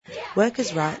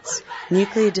workers' rights,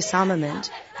 nuclear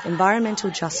disarmament, environmental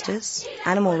justice,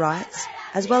 animal rights,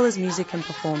 as well as music and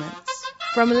performance.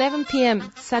 From 11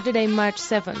 p.m. Saturday, March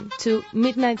 7 to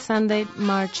midnight Sunday,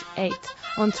 March 8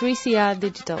 on 3CR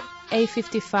Digital,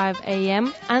 8:55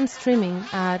 a.m. and streaming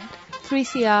at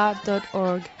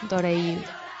 3cr.org.au.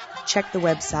 Check the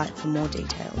website for more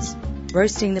details.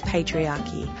 Roasting the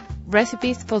Patriarchy.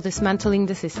 Recipes for dismantling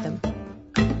the system.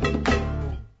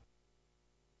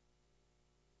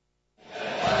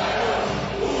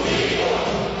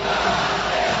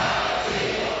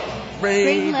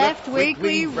 Green Left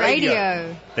Weekly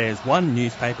Radio. There's one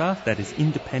newspaper that is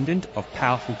independent of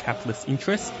powerful capitalist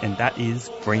interests, and that is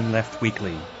Green Left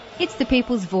Weekly. It's the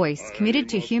people's voice, committed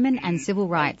to human and civil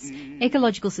rights,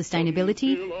 ecological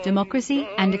sustainability, democracy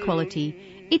and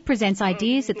equality. It presents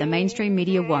ideas that the mainstream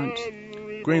media won't.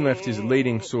 Green Left is a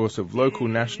leading source of local,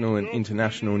 national and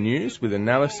international news with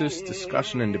analysis,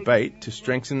 discussion and debate to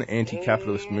strengthen the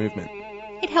anti-capitalist movement.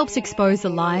 It helps expose the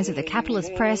lies of the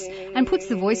capitalist press and puts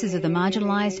the voices of the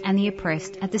marginalised and the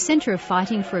oppressed at the centre of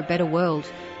fighting for a better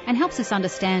world, and helps us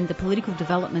understand the political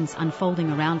developments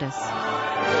unfolding around us.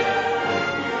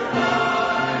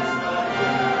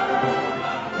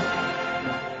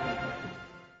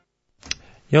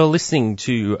 You're listening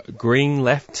to Green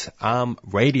Left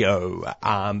Radio,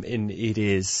 and it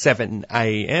is 7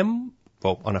 a.m.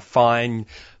 Well, on a fine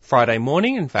Friday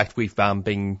morning. In fact, we've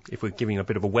if we're giving a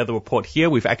bit of a weather report here,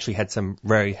 we've actually had some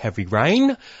very heavy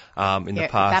rain in the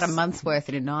past. About a month's worth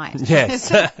in a night.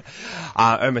 Yes.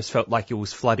 I almost felt like it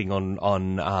was flooding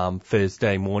on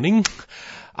Thursday morning.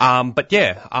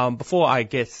 Before I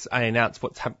announce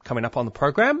what's coming up on the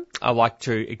program, I'd like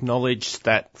to acknowledge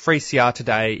that 3CR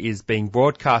today is being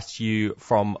broadcast to you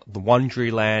from the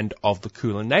Wurundjeri land of the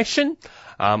Kulin Nation.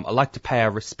 I'd like to pay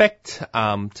our respect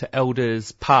to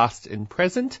elders past and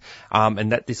present,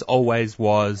 and that this always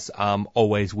was,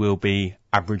 always will be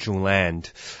Aboriginal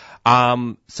land.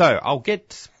 I'll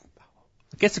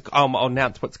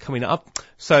announce what's coming up.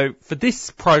 So for this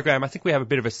program, I think we have a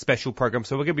bit of a special program.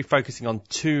 So we're going to be focusing on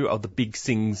two of the big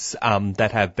things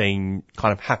that have been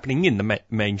kind of happening in the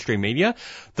mainstream media.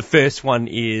 The first one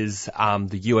is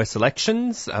the US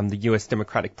elections, the US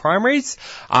Democratic primaries.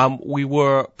 We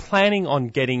were planning on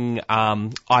getting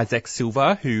Isaac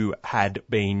Silva, who has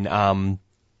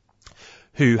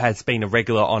been a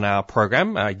regular on our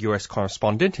program, a US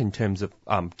correspondent, in terms of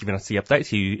giving us the updates.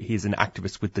 He's an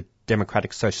activist with the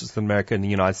Democratic Socialists of America in the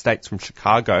United States from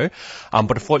Chicago.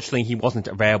 But unfortunately, he wasn't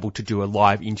available to do a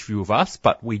live interview with us,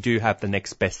 but we do have the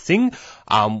next best thing.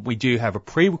 We do have a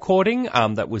pre-recording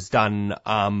that was done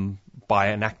by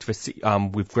an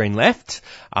activist with Green Left.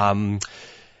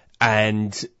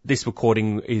 And this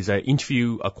recording is an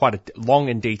interview, quite a long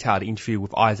and detailed interview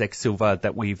with Isaac Silva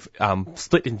that we've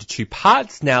split into two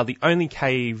parts. Now, the only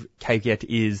caveat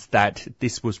is that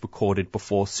this was recorded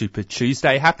before Super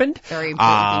Tuesday happened. Very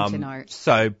important thing to note.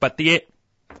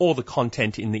 All the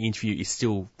content in the interview is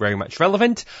still very much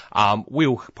relevant.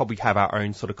 We'll probably have our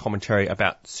own sort of commentary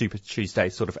about Super Tuesday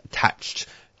sort of attached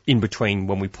in between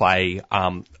when we play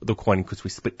the recording, because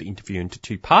we split the interview into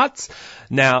two parts.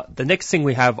 Now, the next thing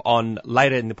we have on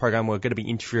later in the program, we're going to be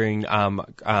interviewing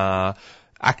activist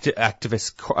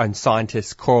and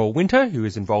scientist Coral Winter, who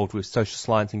is involved with Socialist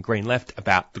Alliance and Green Left,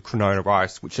 about the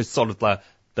coronavirus, which is sort of the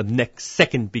next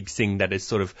second big thing that is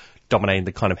sort of dominating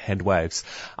the kind of headwaves.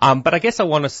 But I guess I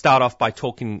want to start off by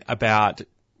talking about,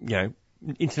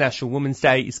 International Women's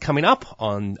Day is coming up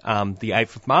on the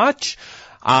 8th of March.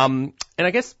 And I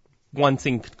guess one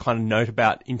thing to kind of note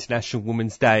about International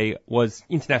Women's Day was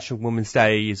International Women's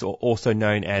Day is also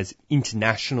known as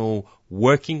International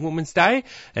Working Women's Day.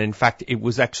 And in fact, it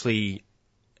was actually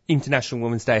International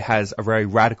Women's Day has a very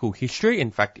radical history. In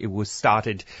fact, it was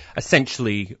started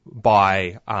essentially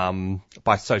by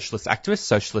socialist activists,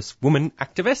 socialist women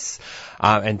activists,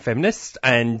 and feminists.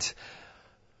 And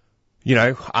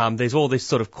there's all this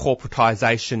sort of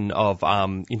corporatization of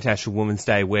International Women's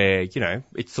Day where,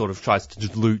 it sort of tries to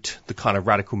dilute the kind of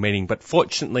radical meaning. But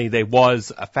fortunately, there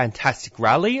was a fantastic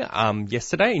rally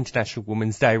yesterday, International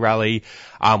Women's Day rally,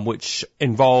 which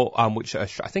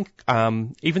I think,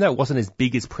 even though it wasn't as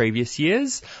big as previous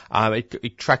years, it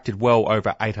attracted well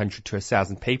over 800 to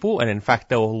 1,000 people. And in fact,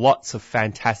 there were lots of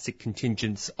fantastic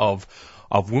contingents of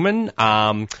women,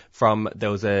 there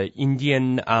was a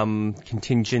Indian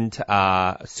contingent,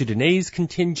 Sudanese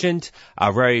contingent,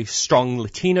 a very strong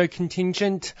Latino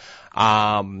contingent,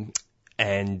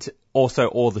 and also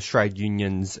all the trade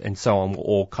unions and so on were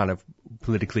all kind of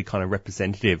politically kind of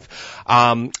represented.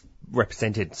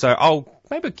 So I'll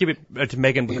maybe give it to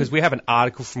Megan, because we have an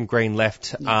article from Green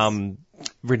Left, yes,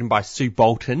 written by Sue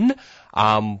Bolton,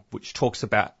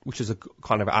 which is a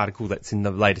kind of article that's in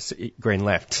the latest Green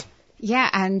Left. Yeah,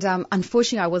 and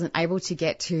unfortunately I wasn't able to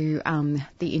get to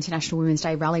the International Women's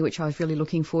Day rally, which I was really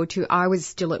looking forward to. I was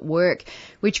still at work,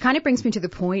 which kind of brings me to the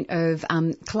point of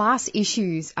class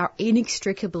issues are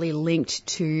inextricably linked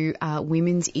to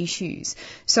women's issues.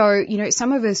 So, you know,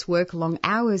 some of us work long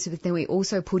hours, but then we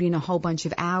also put in a whole bunch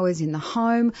of hours in the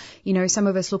home. You know, some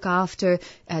of us look after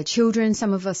children,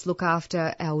 some of us look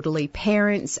after elderly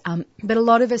parents, but a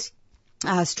lot of us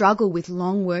struggle with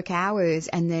long work hours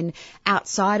and then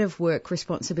outside of work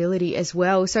responsibility as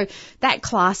well. So that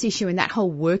class issue and that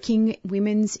whole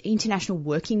International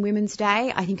Working Women's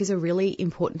Day, I think is a really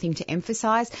important thing to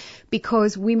emphasise,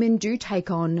 because women do take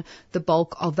on the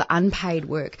bulk of the unpaid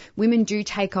work. Women do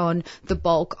take on the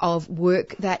bulk of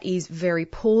work that is very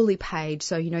poorly paid.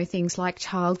 So, you know, things like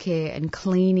childcare and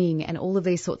cleaning and all of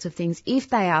these sorts of things, if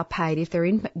they are paid, if they're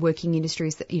in working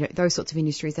industries, that, you know, those sorts of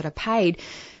industries that are paid,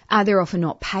 they're often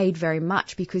not paid very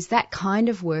much, because that kind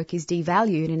of work is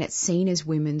devalued and it's seen as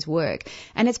women's work.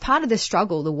 And it's part of the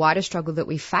struggle, the wider struggle that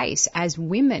we face as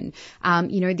women.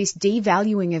 You know, this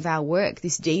devaluing of our work,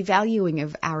 this devaluing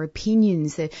of our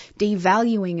opinions, the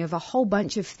devaluing of a whole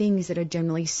bunch of things that are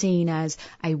generally seen as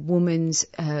a woman's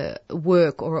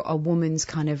work or a woman's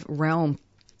kind of realm.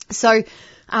 So,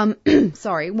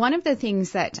 one of the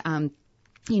things that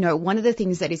one of the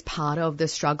things that is part of the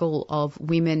struggle of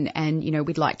women, and, you know,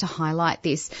 we'd like to highlight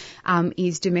this,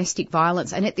 is domestic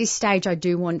violence. And at this stage, I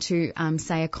do want to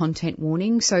say a content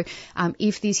warning. So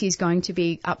if this is going to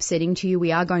be upsetting to you,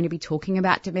 we are going to be talking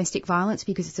about domestic violence,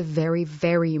 because it's a very,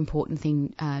 very important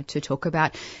thing to talk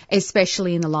about,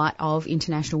 especially in the light of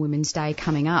International Women's Day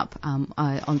coming up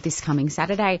on this coming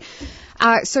Saturday.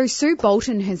 So Sue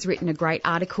Bolton has written a great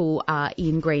article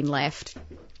in Green Left.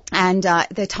 And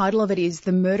the title of it is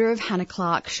 "The Murder of Hannah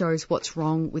Clarke Shows What's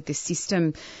Wrong with the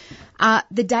System."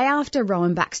 The day after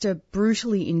Rowan Baxter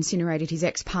brutally incinerated his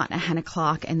ex-partner Hannah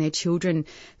Clarke and their children,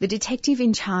 the detective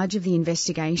in charge of the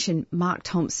investigation, Mark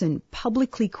Thompson,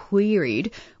 publicly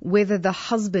queried whether the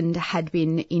husband had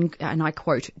been, and I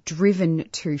quote, driven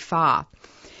too far.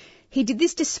 He did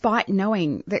this despite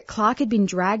knowing that Clarke had been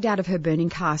dragged out of her burning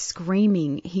car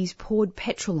screaming, "He's poured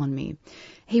petrol on me."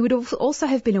 He would also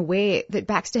have been aware that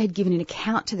Baxter had given an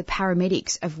account to the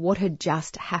paramedics of what had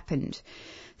just happened.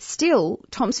 Still,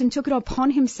 Thompson took it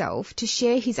upon himself to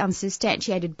share his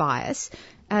unsubstantiated bias,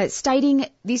 stating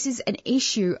this is an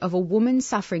issue of a woman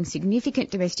suffering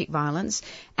significant domestic violence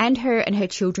and her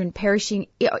children perishing.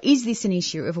 Is this an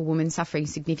issue of a woman suffering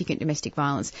significant domestic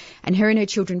violence and her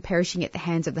children perishing at the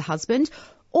hands of the husband?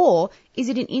 Or is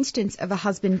it an instance of a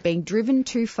husband being driven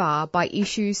too far by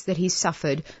issues that he's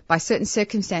suffered by certain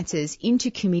circumstances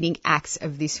into committing acts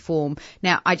of this form?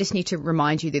 Now, I just need to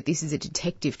remind you that this is a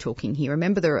detective talking here, a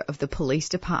member of the police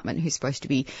department who's supposed to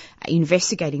be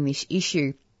investigating this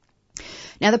issue.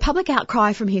 Now, the public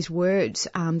outcry from his words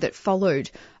that followed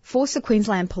forced the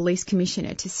Queensland Police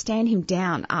Commissioner to stand him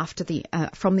down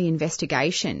from the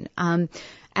investigation.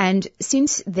 And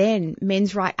since then,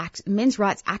 men's rights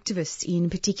activists, in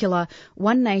particular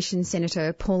One Nation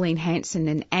Senator Pauline Hanson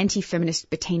and anti-feminist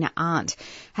Bettina Arndt,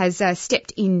 has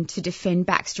stepped in to defend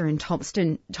Baxter and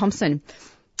Thompson.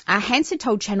 Hanson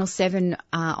told Channel 7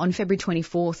 on February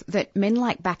 24th that men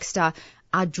like Baxter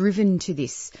are driven to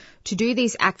do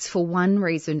these acts for one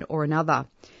reason or another.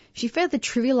 She further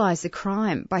trivialised the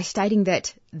crime by stating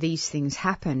that these things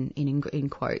happen, in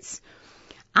quotes.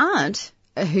 Arndt,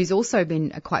 who's also been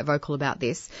quite vocal about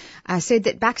this, said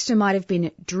that Baxter might have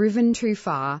been driven too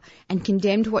far and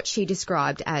condemned what she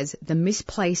described as the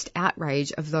misplaced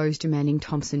outrage of those demanding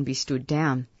Thompson be stood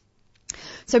down.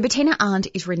 So Bettina Arndt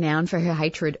is renowned for her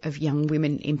hatred of young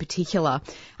women in particular.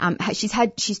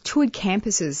 She's toured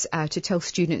campuses to tell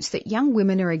students that young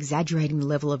women are exaggerating the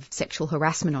level of sexual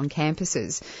harassment on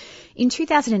campuses. In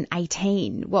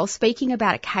 2018, while speaking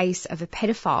about a case of a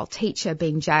pedophile teacher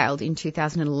being jailed in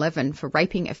 2011 for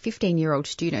raping a 15-year-old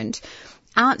student,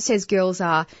 Arndt says girls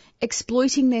are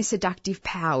exploiting their seductive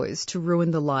powers to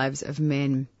ruin the lives of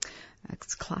men.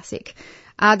 That's classic.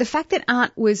 The fact that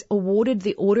Arndt was awarded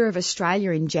the Order of Australia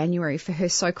in January for her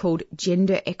so-called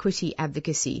gender equity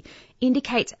advocacy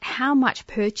indicates how much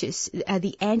purchase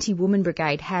the anti-woman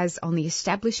brigade has on the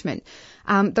establishment,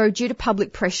 though due to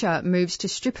public pressure, moves to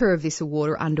strip her of this award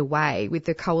are underway, with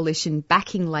the coalition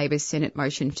backing Labor's Senate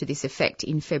motion to this effect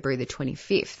in February the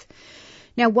 25th.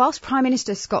 Now, whilst Prime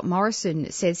Minister Scott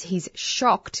Morrison says he's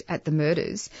shocked at the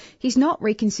murders, he's not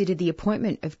reconsidered the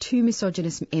appointment of two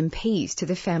misogynist MPs to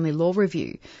the Family Law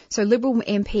Review, so Liberal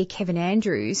MP Kevin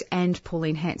Andrews and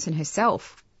Pauline Hanson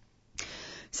herself.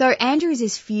 So Andrews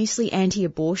is fiercely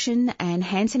anti-abortion, and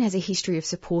Hanson has a history of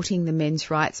supporting the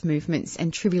men's rights movements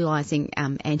and trivialising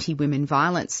anti-women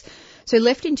violence. So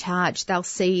left in charge, they'll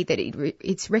see that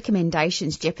its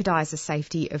recommendations jeopardise the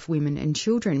safety of women and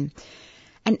children.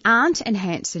 And Arndt and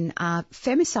Hanson are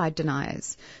femicide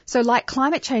deniers. So like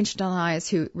climate change deniers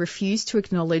who refuse to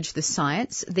acknowledge the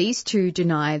science, these two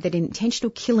deny that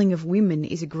intentional killing of women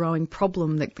is a growing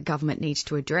problem that the government needs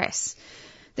to address.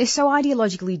 They're so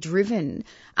ideologically driven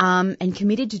and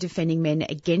committed to defending men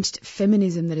against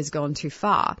feminism that has gone too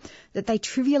far that they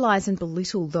trivialise and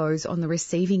belittle those on the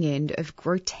receiving end of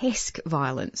grotesque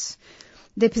violence.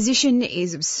 Their position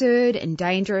is absurd and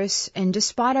dangerous, and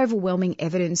despite overwhelming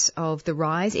evidence of the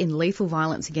rise in lethal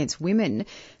violence against women,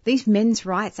 these men's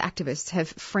rights activists have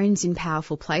friends in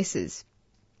powerful places.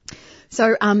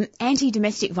 So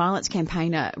anti-domestic violence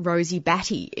campaigner Rosie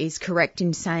Batty is correct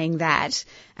in saying that,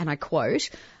 and I quote,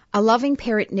 "A loving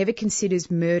parent never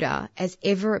considers murder as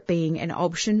ever being an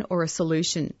option or a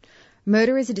solution.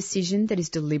 Murder is a decision that is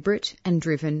deliberate and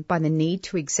driven by the need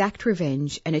to exact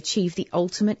revenge and achieve the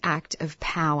ultimate act of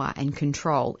power and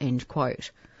control," end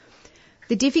quote.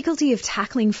 The difficulty of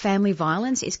tackling family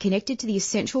violence is connected to the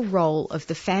essential role of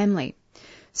the family.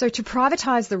 So to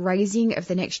privatise the raising of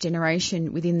the next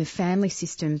generation within the family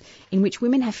system in which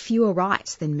women have fewer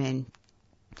rights than men.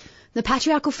 The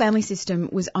patriarchal family system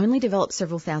was only developed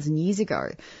several thousand years ago,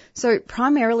 so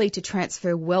primarily to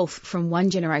transfer wealth from one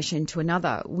generation to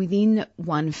another within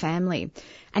one family.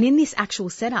 And in this actual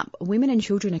setup, women and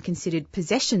children are considered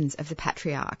possessions of the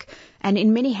patriarch, and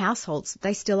in many households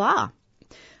they still are.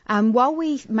 While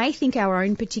we may think our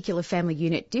own particular family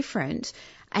unit different,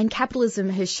 and capitalism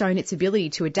has shown its ability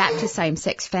to adapt to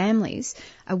same-sex families,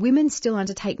 women still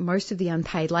undertake most of the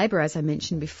unpaid labour, as I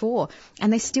mentioned before,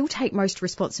 and they still take most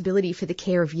responsibility for the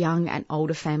care of young and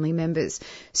older family members.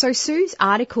 So Sue's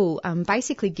article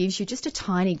basically gives you just a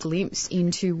tiny glimpse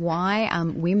into why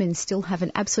women still have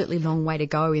an absolutely long way to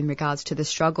go in regards to the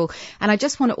struggle. And I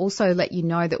just want to also let you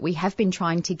know that we have been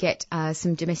trying to get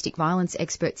some domestic violence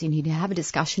experts in here to have a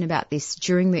discussion about this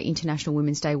during the International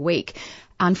Women's Day week.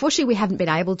 Unfortunately, we haven't been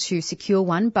able to secure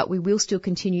one, but we will still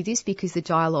continue this because the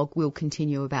dialogue will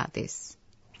continue about this.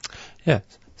 Yeah,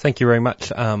 thank you very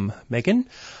much, Megan.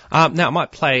 Now, I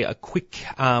might play a quick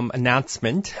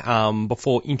announcement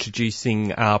before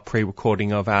introducing our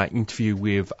pre-recording of our interview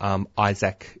with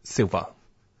Isaac Silva.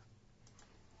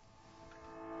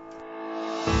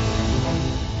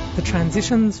 The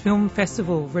Transitions Film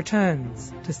Festival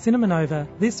returns to Cinema Nova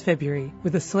this February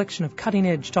with a selection of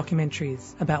cutting-edge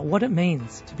documentaries about what it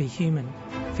means to be human.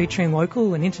 Featuring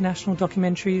local and international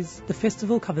documentaries, the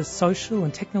festival covers social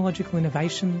and technological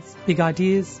innovations, big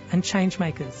ideas and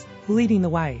change-makers leading the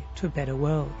way to a better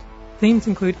world. Themes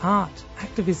include art,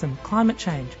 activism, climate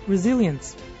change,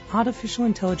 resilience, artificial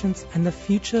intelligence and the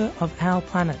future of our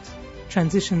planet.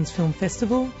 Transitions Film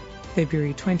Festival,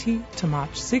 February 20 to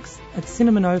March 6th at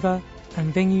Cinema Nova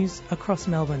and venues across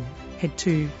Melbourne. Head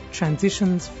to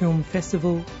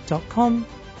transitionsfilmfestival.com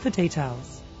for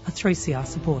details. A 3CR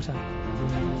supporter.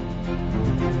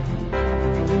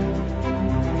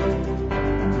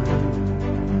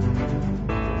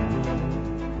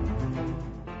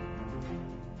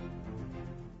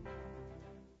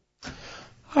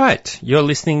 All right, you're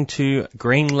listening to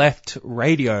Green Left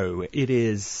Radio. It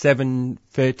is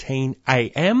 7:13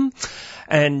 a.m.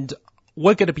 and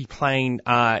we're going to be playing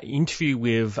an interview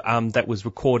with that was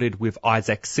recorded with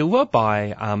Isaac Silva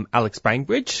by Alex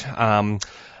Bainbridge, a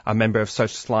member of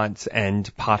Social Alliance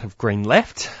and part of Green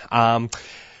Left.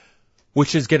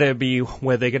 Which is going to be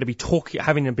where they're going to be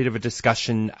having a bit of a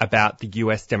discussion about the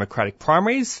US Democratic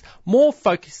primaries.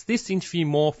 This interview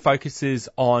more focuses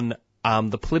on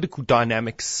the political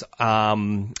dynamics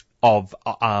of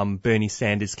Bernie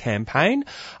Sanders' campaign,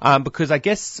 because I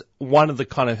guess one of the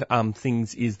kind of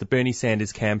things is the Bernie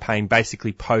Sanders campaign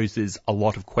basically poses a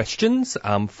lot of questions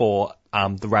for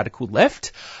the radical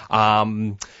left.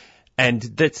 And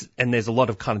there's a lot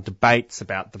of kind of debates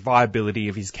about the viability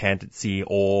of his candidacy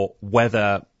or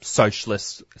whether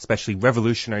socialists, especially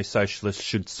revolutionary socialists,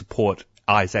 should support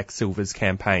Isaac Silva's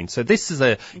campaign. So this is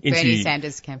a interview. Bernie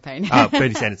Sanders campaign.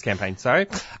 Bernie Sanders campaign, sorry.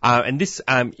 And this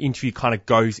interview kind of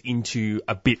goes into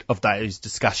a bit of those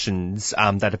discussions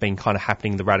that have been kind of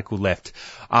happening in the radical left.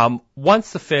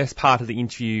 Once the first part of the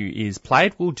interview is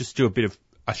played, we'll just do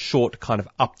a short kind of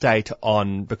update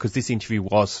on, because this interview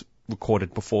was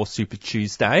recorded before Super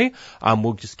Tuesday.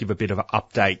 We'll just give a bit of an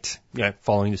update,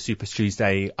 following the Super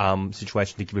Tuesday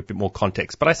situation to give a bit more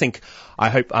context. But I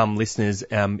hope listeners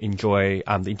enjoy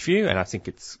the interview, and I think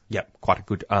it's quite a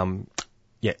good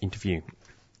interview.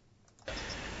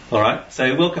 All right,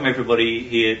 so welcome everybody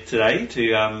here today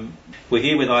we're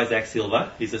here with Isaac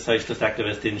Silva. He's a socialist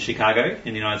activist in Chicago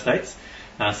in the United States,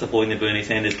 supporting the Bernie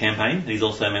Sanders campaign. He's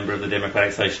also a member of the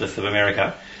Democratic Socialists of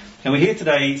America. And we're here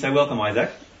today, so welcome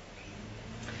Isaac.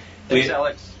 Thanks,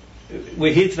 Alex.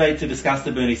 We're here today to discuss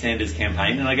the Bernie Sanders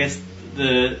campaign, and I guess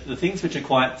the things which are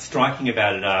quite striking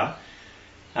about it are,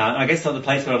 I guess the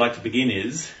place where I'd like to begin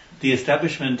is the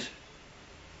establishment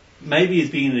maybe is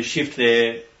beginning to shift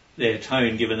their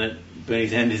tone, given that Bernie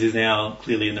Sanders is now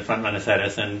clearly in the front-runner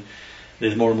status, and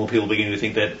there's more and more people beginning to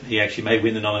think that he actually may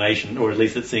win the nomination, or at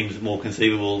least it seems more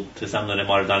conceivable to some than it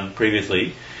might have done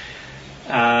previously.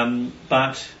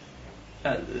 But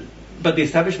the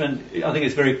establishment, I think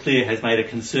it's very clear, has made a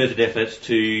concerted effort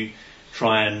to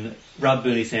try and rub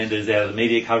Bernie Sanders out of the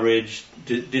media coverage,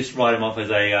 just write him off as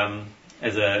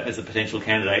a potential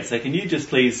candidate. So can you just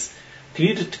please, can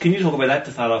you talk about that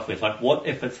to start off with? Like, what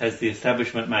efforts has the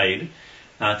establishment made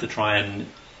to try and,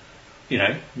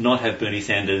 not have Bernie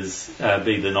Sanders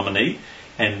be the nominee,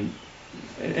 and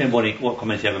what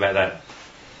comments do you have about that?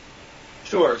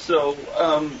 Sure. So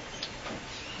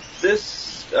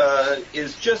this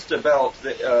is just about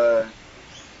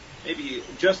maybe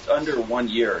just under 1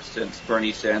 year since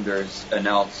Bernie Sanders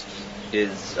announced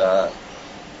his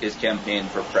campaign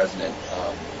for president.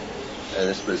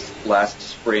 This was last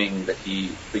spring that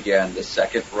he began the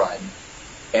second run,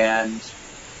 and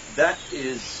that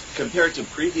is, compared to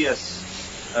previous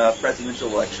presidential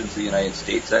elections in the United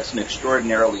States, that's an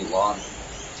extraordinarily long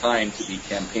time to be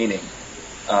campaigning.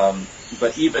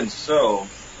 But even so,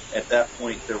 at that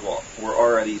point, there were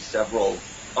already several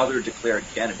other declared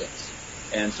candidates.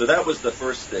 And so that was the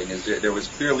first thing, is there was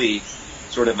clearly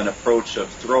sort of an approach of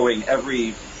throwing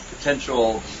every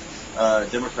potential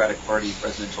Democratic Party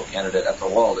presidential candidate at the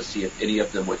wall to see if any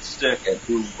of them would stick and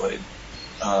who would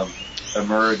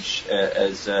emerge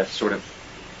as a sort of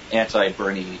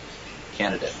anti-Bernie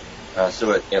candidate.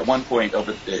 So at one point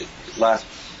over the last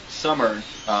summer,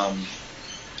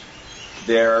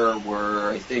 there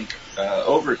were, I think,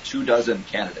 over 24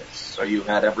 candidates. So you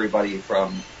had everybody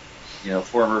from,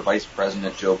 former Vice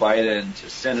President Joe Biden to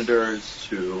senators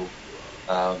to,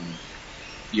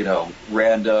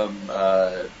 random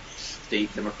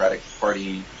state Democratic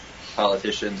Party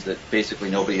politicians that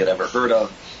basically nobody had ever heard of.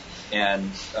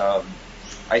 And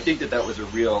I think that was a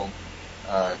real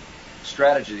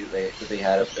strategy that they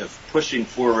had of pushing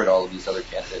forward all of these other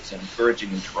candidates and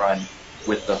encouraging them to run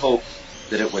with the hope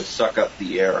that it would suck up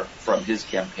the air from his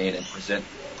campaign and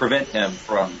prevent him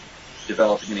from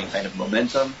developing any kind of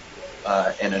momentum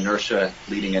and inertia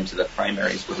leading into the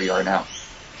primaries where we are now.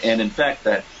 And in fact,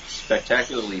 that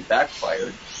spectacularly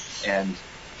backfired and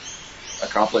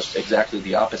accomplished exactly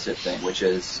the opposite thing, which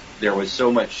is there was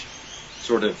so much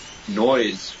sort of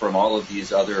noise from all of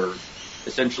these other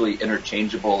essentially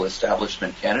interchangeable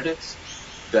establishment candidates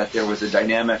that there was a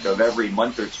dynamic of every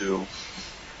month or two,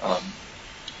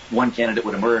 one candidate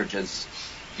would emerge as,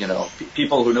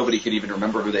 people who nobody can even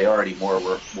remember who they are anymore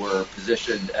were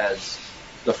positioned as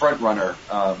the front runner,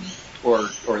 or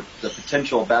the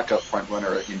potential backup front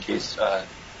runner in case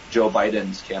Joe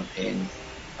Biden's campaign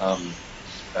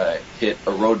hit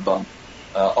a road bump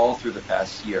all through the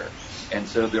past year. And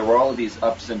so there were all of these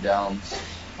ups and downs.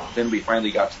 Then we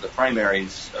finally got to the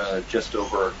primaries just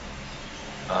under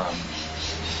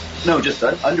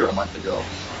a month ago.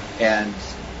 And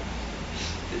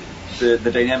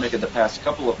the dynamic in the past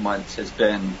couple of months has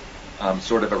been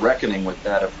sort of a reckoning with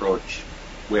that approach,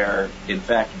 where, in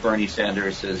fact, Bernie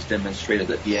Sanders has demonstrated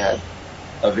that he had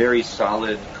a very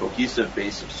solid, cohesive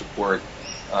base of support,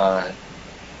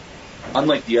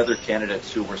 unlike the other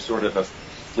candidates who were sort of a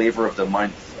flavor of the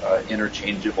month,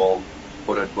 interchangeable,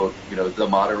 quote unquote, the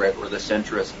moderate or the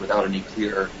centrist without any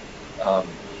clear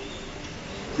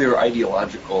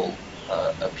ideological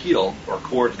appeal or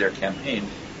core to their campaign.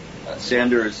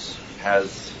 Sanders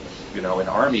has, an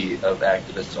army of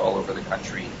activists all over the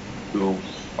country who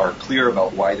are clear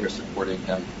about why they're supporting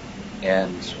him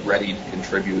and ready to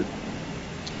contribute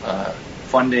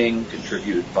funding,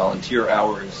 contribute volunteer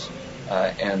hours,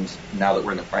 and now that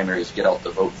we're in the primaries, get out the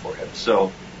vote for him.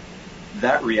 So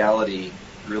that reality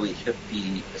really hit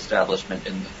the establishment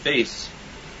in the face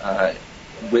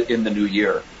in the new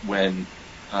year when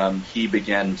he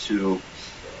began to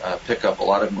pick up a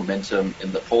lot of momentum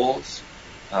in the polls.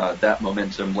 That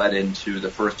momentum led into the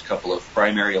first couple of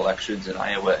primary elections in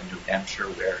Iowa and New Hampshire,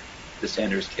 where the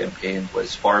Sanders campaign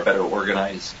was far better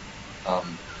organized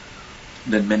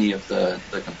than many of the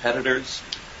competitors.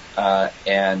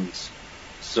 And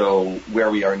so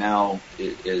where we are now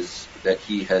is that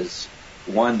he has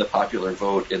won the popular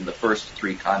vote in the first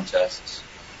three contests,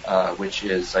 which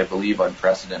is, I believe,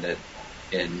 unprecedented.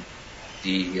 in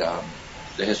the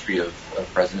history of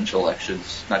presidential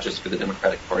elections, not just for the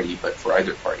Democratic Party, but for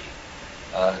either party.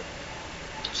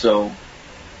 So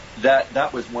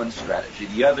that was one strategy.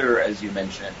 The other, as you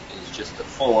mentioned, is just a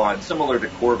full-on, similar to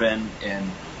Corbyn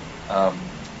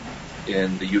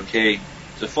in the UK,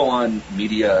 it's a full-on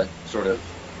media sort of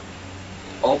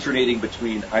alternating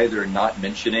between either not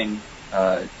mentioning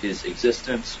his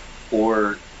existence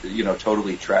or,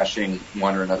 totally trashing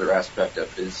one or another aspect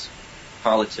of his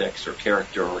politics or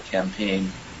character or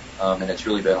campaign. And it's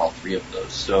really been all three of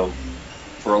those. So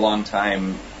for a long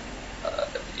time,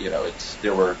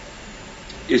 there were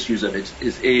issues of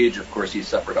his age. Of course, he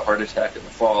suffered a heart attack in the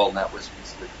fall, and that was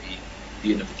considered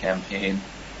the end of the campaign.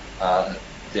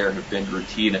 There have been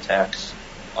routine attacks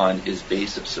on his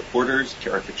base of supporters,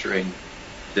 caricaturing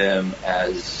them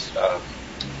as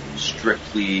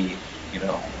strictly,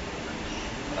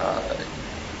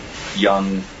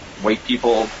 young white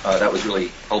people. That was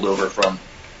really held over from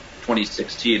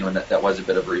 2016 when that was a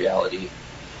bit of a reality.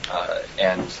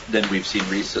 And then we've seen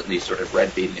recently sort of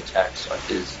red baiting attacks on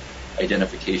his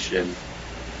identification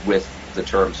with the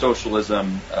term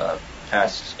socialism,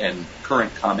 past and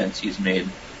current comments he's made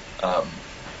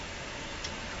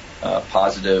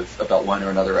positive about one or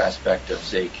another aspect of,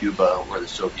 say, Cuba or the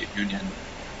Soviet Union.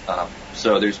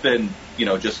 So there's been,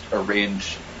 just a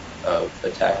range of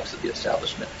attacks that the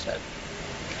establishment has had.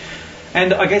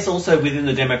 And I guess also within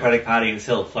the Democratic Party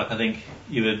itself, I think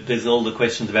there's all the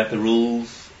questions about the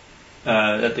rules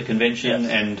at the convention,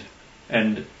 yes.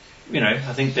 and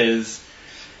I think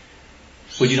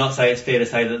would you not say it's fair to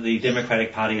say that the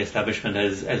Democratic Party establishment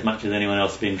has, as much as anyone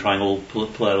else, been trying to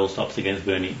pull out all stops against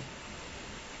Bernie?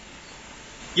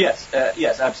 Yes,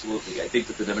 absolutely. I think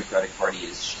that the Democratic Party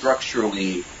is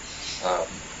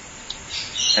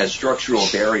has structural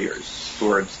barriers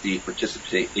towards the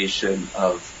participation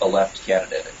of a left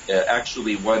candidate.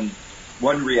 Actually, one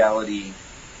reality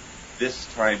this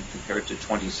time compared to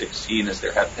 2016 is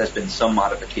there has been some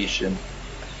modification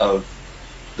of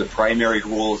the primary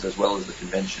rules as well as the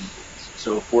convention rules.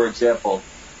 So, for example,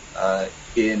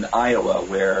 in Iowa,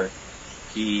 where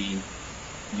he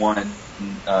won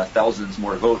thousands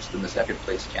more votes than the second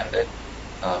place candidate,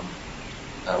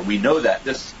 we know that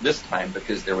this time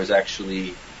because there was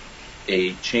actually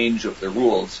a change of the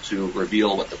rules to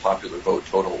reveal what the popular vote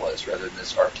total was, rather than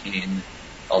this arcane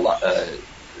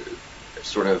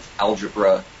sort of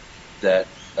algebra that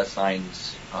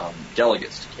assigns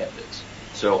delegates to candidates.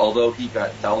 So although he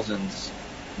got thousands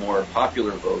more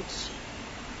popular votes,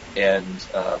 and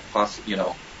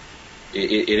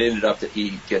it ended up that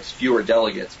he gets fewer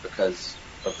delegates because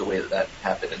of the way that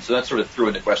happened. And so that sort of threw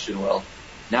into question, well,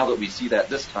 now that we see that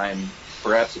this time,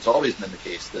 perhaps it's always been the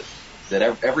case that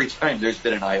every time there's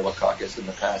been an Iowa caucus in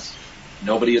the past,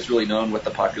 nobody has really known what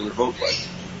the popular vote was.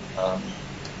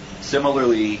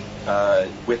 Similarly,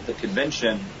 with the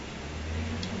convention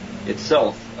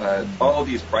itself, all of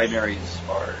these primaries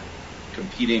are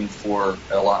competing for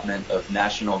allotment of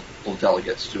national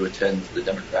delegates to attend the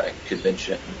Democratic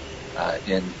convention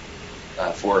in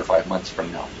 4 or 5 months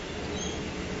from now.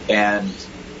 And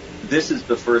this is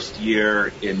the first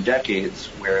year in decades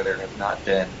where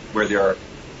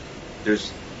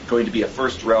there's going to be a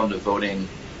first round of voting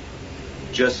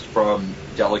just from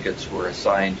delegates who are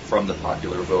assigned from the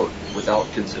popular vote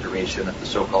without consideration of the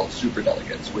so-called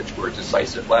superdelegates, which were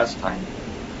decisive last time.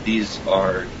 These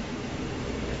are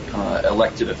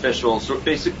elected officials, so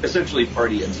essentially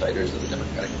party insiders of the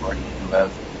Democratic Party who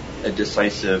have a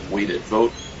decisive weighted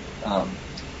vote.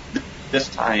 This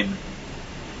time,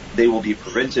 they will be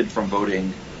prevented from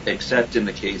voting except in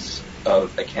the case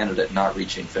of a candidate not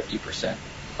reaching 50%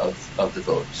 of the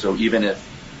vote. So even if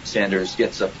Sanders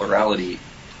gets a plurality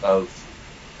of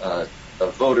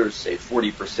voters, say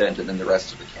 40%, and then the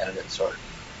rest of the candidates are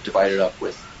divided up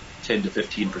with 10 to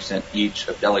 15% each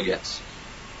of delegates,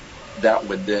 that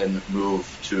would then move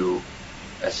to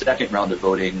a second round of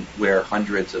voting where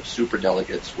hundreds of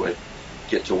superdelegates would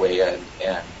get to weigh in,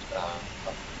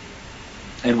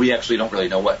 and we actually don't really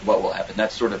know what will happen.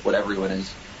 That's sort of what everyone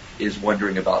is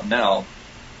wondering about now.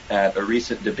 At a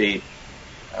recent debate,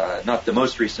 not the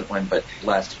most recent one, but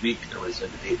last week there was a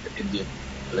debate that ended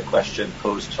with a question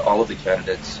posed to all of the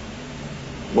candidates: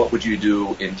 what would you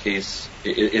do in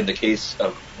the case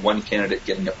of one candidate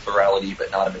getting a plurality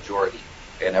but not a majority?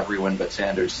 And everyone but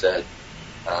Sanders said,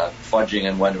 fudging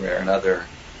in one way or another,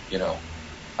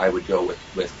 I would go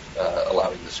with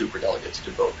allowing the superdelegates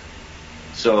to vote.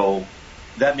 So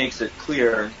that makes it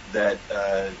clear that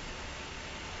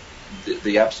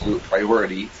the absolute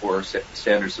priority for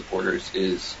Sanders supporters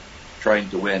is trying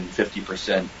to win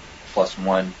 50% plus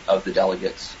one of the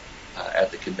delegates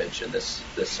at the convention this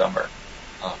summer.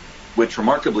 which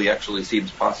remarkably actually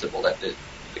seems possible. That the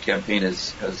campaign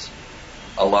has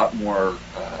a lot more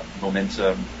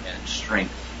momentum and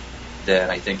strength than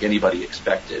I think anybody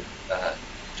expected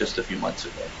just a few months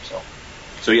ago.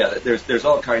 So yeah, there's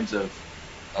all kinds of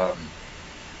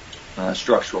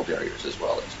structural barriers as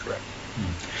well. That's correct.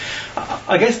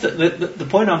 I guess the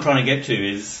point I'm trying to get to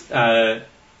is, I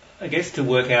guess, to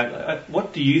work out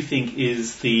what do you think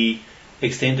is the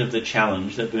extent of the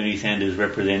challenge that Bernie Sanders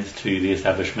represents to the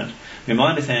establishment. I mean, my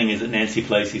understanding is that Nancy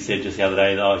Pelosi said just the other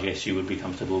day that, oh yes, she would be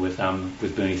comfortable with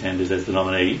Bernie Sanders as the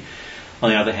nominee. On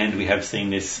the other hand, we have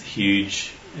seen this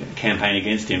huge campaign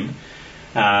against him.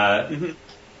 How do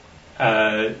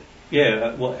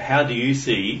you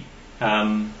see?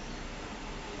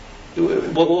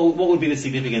 What would be the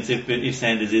significance if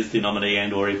Sanders is the nominee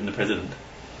and or even the president?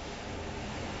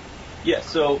 Yeah,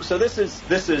 so this is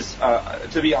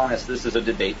to be honest, this is a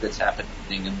debate that's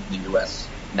happening in the U.S.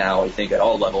 now. I think at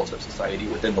all levels of society,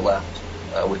 within the left,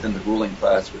 within the ruling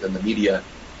class, within the media,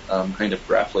 kind of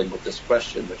grappling with this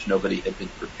question, which nobody had been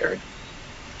prepared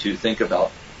to think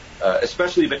about,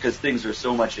 especially because things are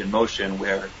so much in motion.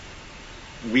 Where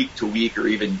week to week or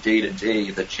even day to day,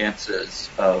 the chances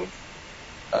of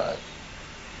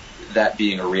that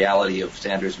being a reality of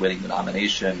Sanders winning the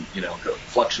nomination,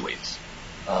 fluctuates.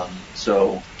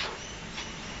 So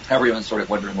everyone's sort of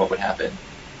wondering what would happen.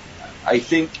 I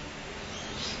think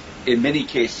in many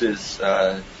cases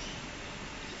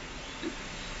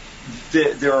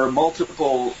there are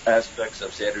multiple aspects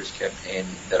of Sanders' campaign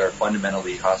that are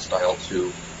fundamentally hostile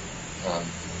to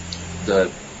the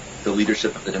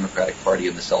leadership of the Democratic Party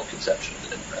and the self-conception of the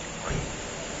Democratic Party.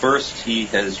 First, he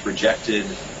has rejected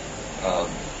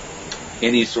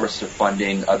any source of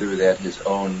funding other than his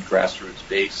own grassroots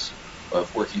base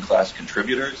of working class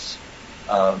contributors,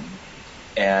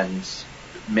 and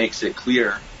makes it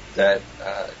clear that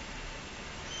that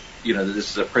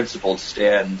this is a principled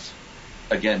stand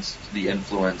against the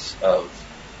influence of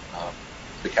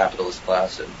the capitalist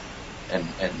class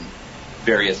and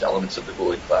various elements of the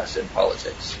ruling class in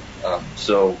politics.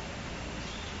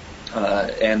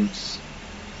 And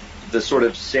the sort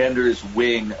of Sanders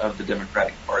wing of the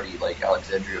Democratic Party, like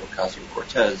Alexandria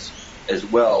Ocasio-Cortez, as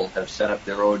well, have set up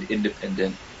their own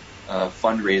independent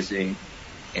fundraising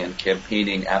and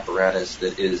campaigning apparatus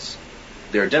that is,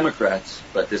 they're Democrats,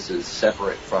 but this is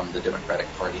separate from the Democratic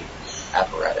Party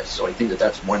apparatus. So I think that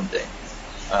that's one thing.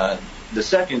 The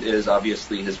second is,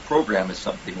 obviously, his program is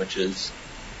something which is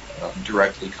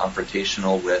directly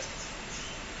confrontational with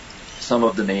some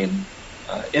of the main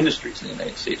industries in the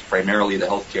United States, primarily the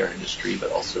healthcare industry,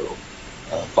 but also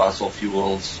fossil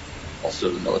fuels, also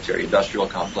the military-industrial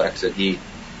complex. And he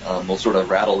will sort of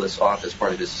rattle this off as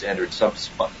part of his standard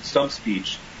stump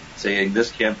speech, saying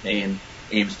this campaign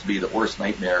aims to be the worst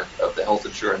nightmare of the health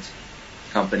insurance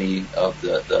company, of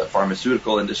the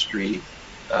pharmaceutical industry,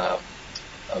 of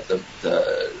the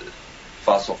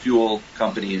fossil fuel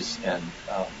companies,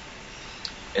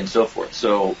 and so forth.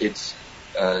 So it's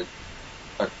a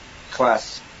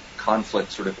class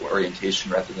conflict sort of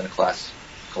orientation rather than a class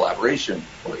collaboration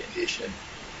orientation.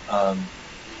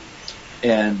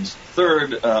 And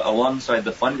third, alongside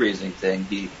the fundraising thing,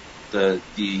 the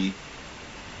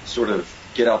sort of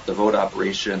get out the vote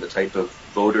operation, the type of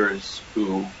voters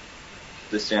who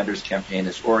the Sanders campaign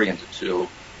is oriented to,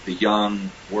 the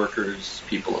young, workers,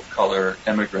 people of color,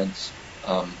 immigrants,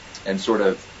 and sort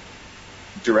of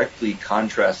directly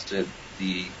contrasted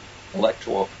the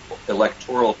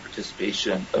electoral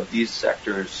participation of these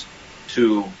sectors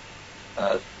to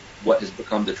what has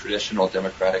become the traditional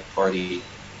Democratic Party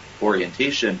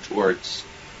orientation towards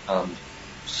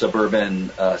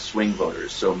suburban swing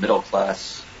voters, so middle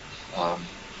class,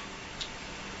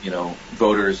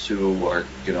 voters who are,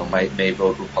 may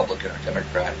vote Republican or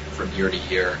Democrat from year to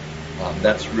year.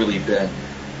 That's really been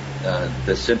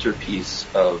the centerpiece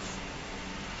of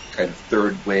kind of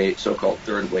so-called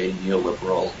third way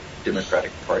neoliberal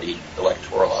Democratic Party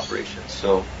electoral operations.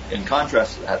 So in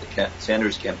contrast to that, the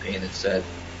Sanders campaign has said,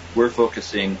 we're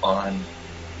focusing on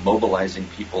mobilizing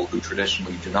people who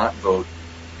traditionally do not vote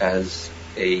as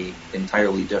a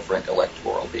entirely different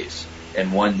electoral base,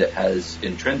 and one that has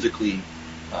intrinsically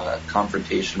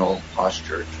confrontational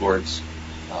posture towards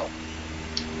the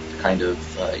kind of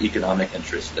economic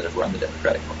interests that have run the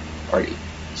Democratic Party.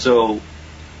 So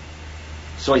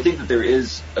I think that there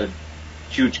is a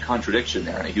huge contradiction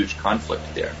there and a huge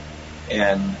conflict there,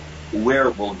 and where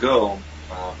it will go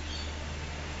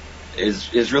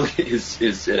is really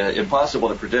impossible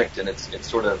to predict. And it's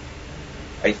sort of,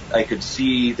 I could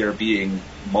see there being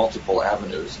multiple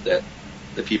avenues that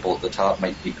the people at the top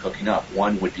might be cooking up.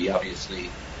 One would be obviously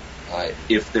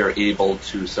if they're able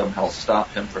to somehow stop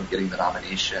him from getting the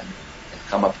nomination and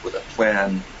come up with a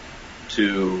plan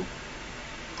to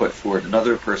put forward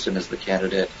another person as the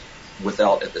candidate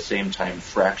without at the same time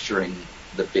fracturing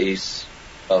the base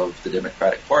of the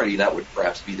Democratic Party, that would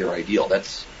perhaps be their ideal.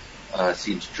 That's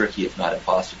seems tricky, if not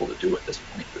impossible, to do at this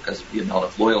point because of the amount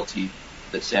of loyalty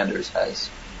that Sanders has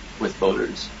with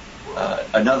voters.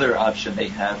 Another option they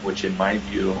have, which in my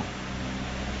view,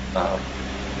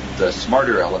 the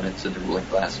smarter elements in the ruling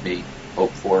class may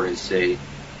hope for, is say,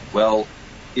 well,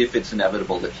 if it's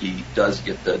inevitable that he does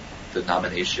get the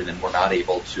nomination and we're not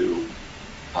able to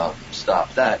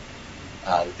stop that,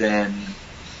 then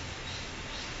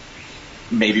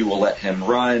maybe we'll let him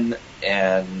run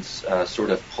and sort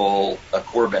of pull a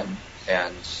Corbyn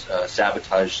and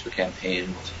sabotage the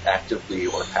campaign actively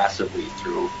or passively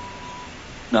through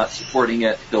not supporting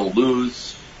it. He'll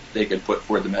lose. They can put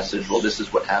forward the message, well, this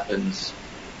is what happens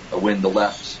when the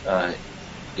left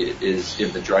is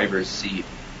in the driver's seat,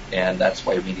 and that's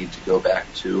why we need to go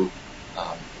back to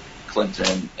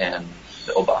Clinton and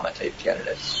the Obama-type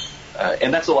candidates.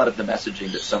 And that's a lot of the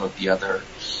messaging that some of the other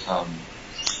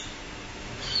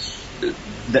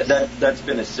that's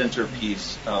been a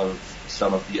centerpiece of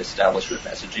some of the establishment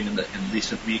messaging in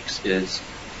recent weeks is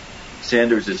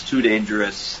Sanders is too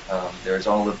dangerous. There's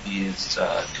all of these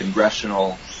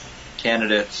congressional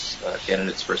candidates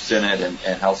for Senate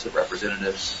and House of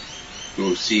Representatives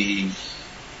who see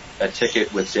a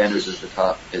ticket with Sanders as the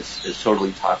top is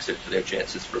totally toxic to their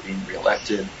chances for being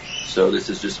reelected. So this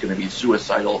is just going to be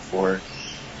suicidal for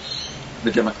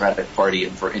the Democratic Party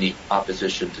and for any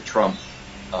opposition to Trump,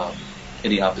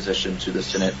 any opposition to the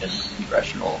Senate and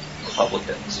congressional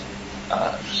Republicans.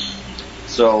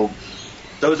 So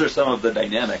those are some of the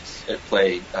dynamics at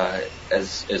play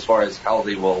as far as how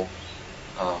they will,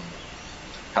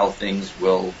 how things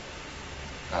will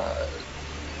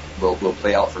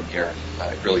play out from here.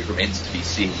 It really remains to be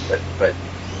seen. But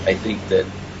I think that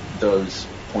those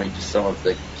point to some of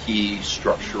the key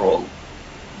structural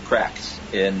cracks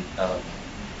in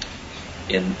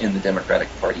the Democratic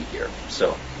Party here.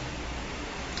 So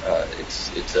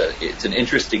it's an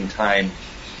interesting time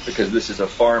because this is a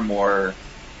far more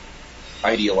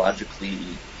ideologically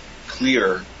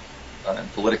clear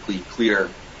and politically clear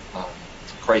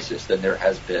crisis than there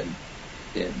has been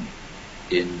in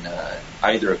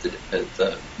either of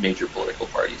the major political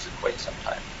parties in quite some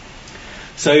time.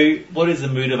 So what is the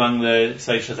mood among the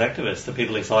socialist activists? Are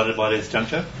people excited by this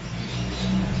juncture?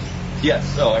 Yes,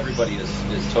 so everybody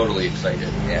is totally excited,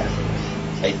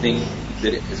 and I think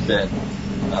that it has been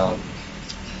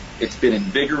it's been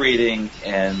invigorating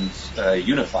and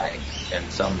unifying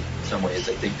in some ways.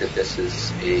 I think that this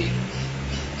is a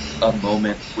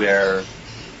moment where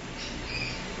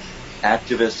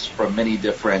activists from many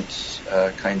different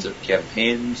kinds of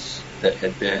campaigns that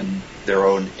had been their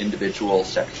own individual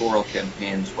sectoral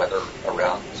campaigns, whether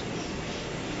around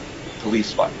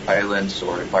police violence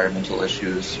or environmental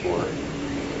issues or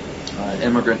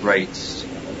immigrant rights,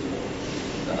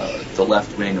 the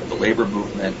left wing of the labor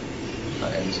movement,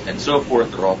 and so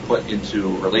forth, are all put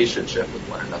into relationship with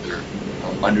one another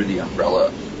under the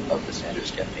umbrella of the Sanders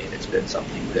campaign. It's been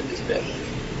something that has been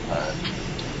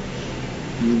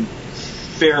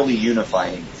fairly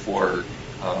unifying for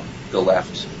the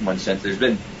left in one sense. There's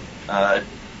been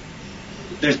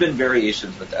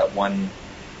variations with that. One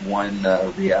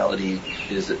reality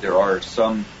is that there are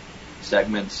some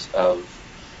segments of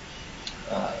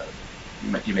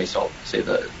you may say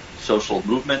the social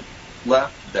movement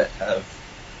left that have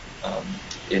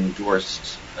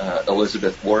endorsed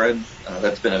Elizabeth Warren.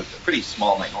 That's been a pretty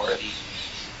small minority.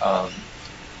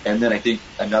 And then I think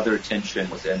another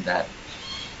tension within that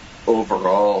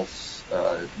overall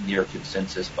near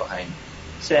consensus behind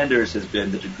Sanders has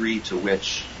been the degree to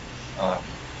which,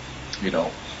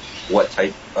 what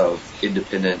type of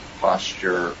independent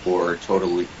posture or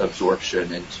total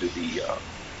absorption into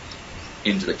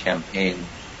the campaign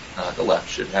the left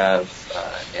should have,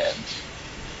 and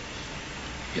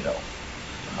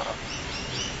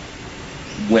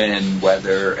when,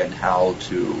 whether, and how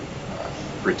to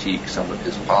critique some of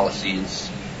his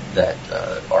policies that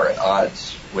are at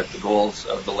odds with the goals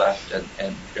of the left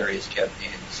and various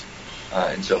campaigns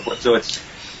and so forth. So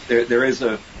there is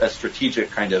a strategic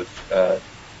kind of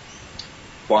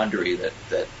quandary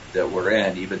that we're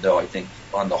in, even though I think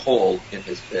on the whole it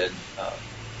has been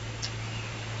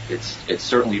it's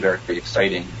certainly very, very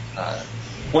exciting.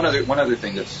 One other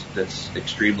thing that's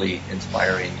extremely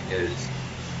inspiring is,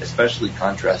 especially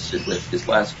contrasted with his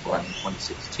last one,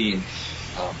 2016,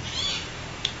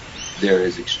 there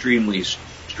is extremely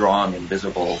strong and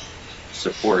visible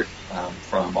support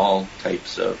from all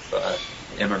types of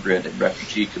immigrant and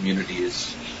refugee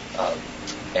communities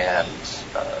and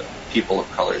people of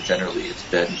color generally. It's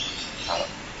been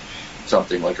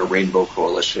something like a Rainbow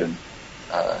Coalition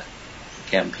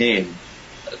campaign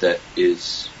that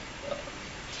is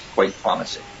quite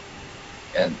promising.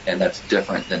 And that's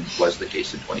different than was the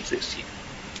case in 2016.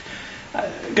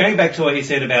 Going back to what you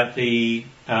said about the,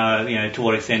 to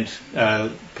what extent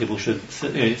people should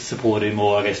support him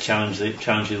or, I guess, challenge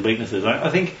his weaknesses. I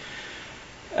think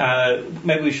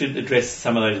maybe we should address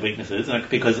some of those weaknesses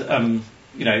because,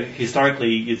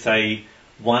 historically you'd say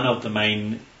one of the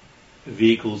main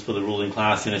vehicles for the ruling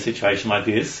class in a situation like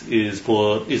this is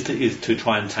to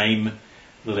try and tame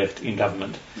the left in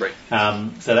government. Right.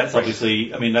 So that's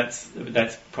obviously,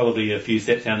 that's probably a few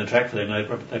steps down the track for them.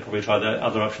 They probably try the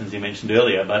other options you mentioned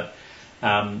earlier, but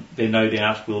there no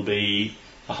doubt will be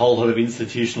a whole lot of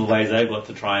institutional ways they've got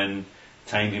to try and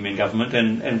tame him in government.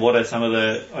 And what are some of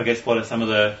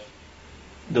the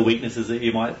weaknesses that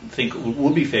you might think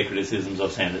would be fair criticisms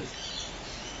of Sanders?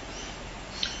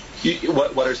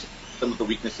 What are some of the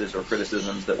weaknesses or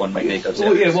criticisms that one might make of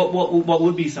Sanders? What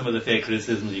would be some of the fair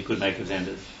criticisms you could make of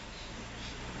Sanders?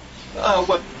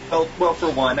 Well,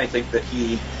 for one, I think that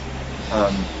he,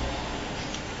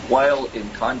 while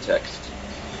in context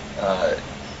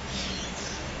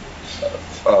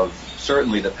of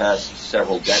certainly the past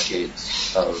several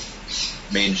decades of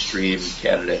mainstream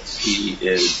candidates, he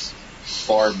is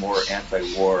far more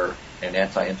anti-war and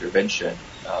anti-intervention.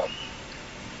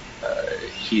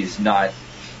 He's not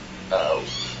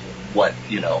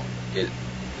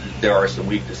there are some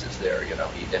weaknesses there.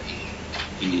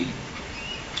 He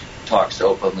talks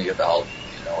openly about,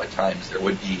 at times there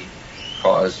would be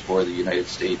cause for the United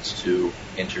States to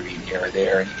intervene here or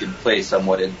there, and he can play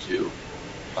somewhat into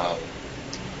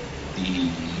the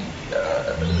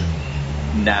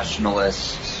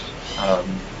nationalist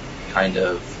kind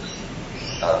of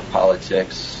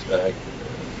politics,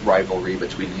 rivalry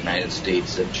between the United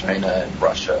States and China and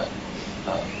Russia,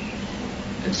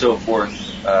 and so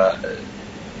forth.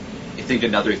 I think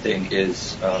another thing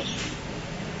is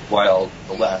while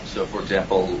the left, so for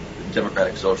example,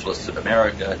 Democratic Socialists of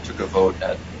America took a vote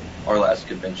at our last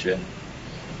convention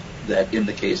that in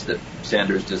the case that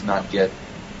Sanders does not get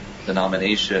the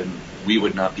nomination, we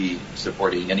would not be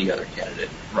supporting any other candidate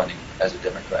running as a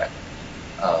Democrat.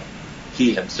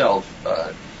 He himself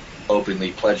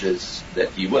openly pledges that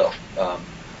he will,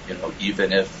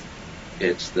 even if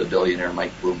it's the billionaire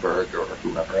Mike Bloomberg or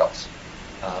whomever else.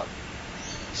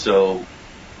 So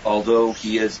although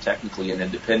he is technically an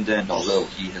independent, although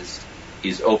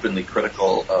he's openly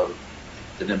critical of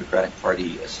the Democratic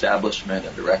Party establishment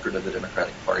and the record of the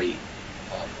Democratic Party,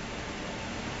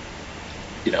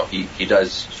 he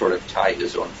does sort of tie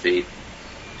his own fate,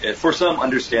 for some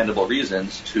understandable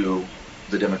reasons, to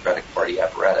the Democratic Party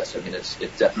apparatus.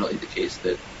 It's definitely the case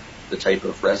that the type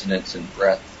of resonance and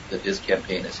breadth that his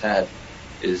campaign has had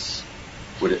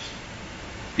would it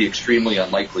be extremely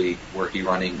unlikely were he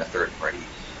running a third party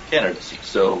candidacy.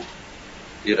 So,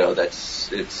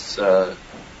 it's a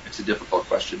difficult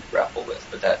question to grapple with,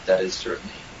 but that is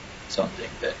certainly something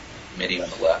that many on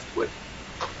the left would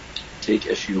take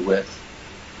issue with.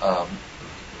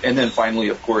 And then finally,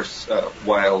 of course,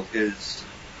 while his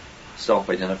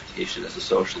self-identification as a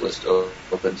socialist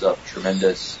opens up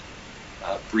tremendous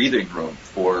breathing room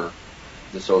for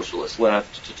the socialist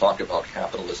left to talk about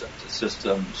capitalism as a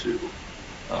system, to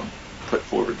put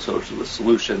forward socialist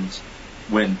solutions,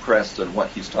 when pressed on what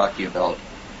he's talking about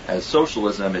as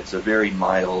socialism, it's a very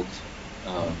mild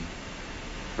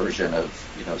version of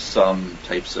some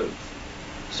types of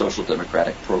social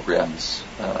democratic programs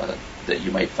that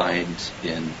you might find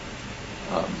in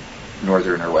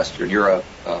Northern or Western Europe,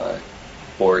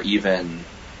 or even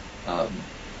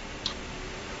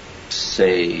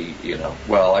say,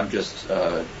 I'm just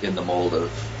in the mold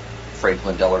of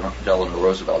Franklin Delano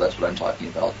Roosevelt. That's what I'm talking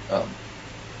about.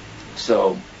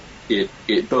 So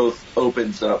it both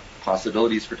opens up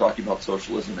possibilities for talking about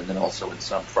socialism, and then also in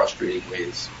some frustrating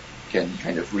ways can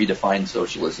kind of redefine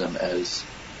socialism as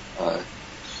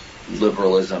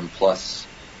liberalism plus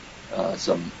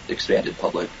some expanded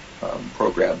public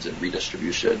programs and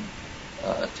redistribution,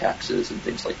 taxes and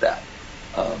things like that.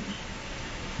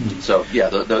 So yeah,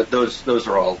 those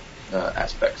are all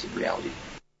aspects of reality.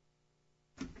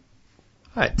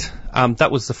 Right.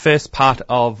 That was the first part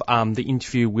of the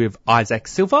interview with Isaac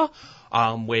Silva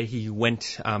where he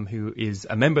went, who is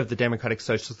a member of the Democratic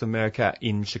Socialists of America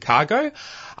in Chicago,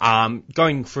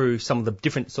 going through some of the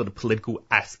different sort of political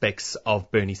aspects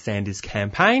of Bernie Sanders'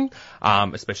 campaign,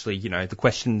 especially, the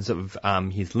questions of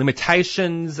his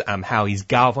limitations, how he's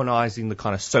galvanizing the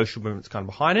kind of social movements kind of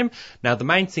behind him. Now, the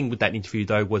main thing with that interview,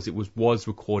 though, was it was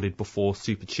recorded before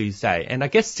Super Tuesday. And I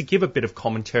guess to give a bit of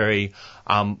commentary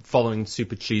following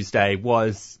Super Tuesday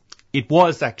it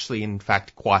was actually, in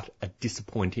fact, quite a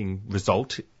disappointing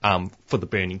result for the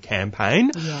Bernie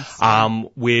campaign. Yes.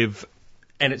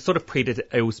 And it sort of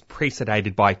it was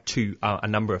preceded by a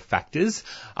number of factors.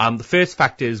 The first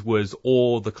factors was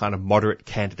all the kind of moderate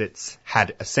candidates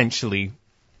had essentially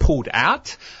pulled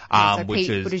out, so which Pete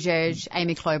is Buttigieg,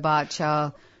 Amy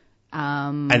Klobuchar,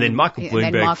 and then Michael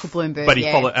Bloomberg. But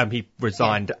he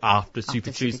resigned after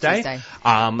Super Tuesday.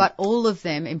 But all of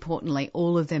them, importantly,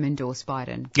 endorsed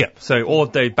Biden. Yeah. So all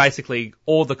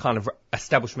the kind of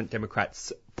establishment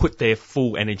Democrats put their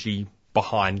full energy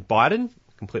behind Biden.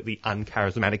 Completely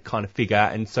uncharismatic kind of figure,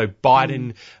 and so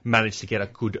Biden managed to get a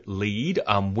good lead,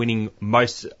 winning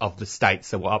most of the states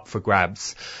that were up for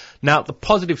grabs. Now, the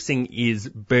positive thing is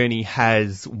Bernie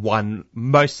has won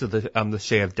most of the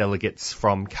share of delegates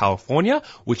from California,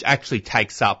 which actually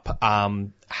takes up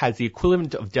has the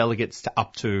equivalent of delegates to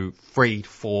up to 3 to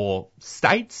 4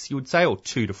 states, you would say, or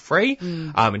 2 to 3.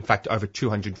 In fact, over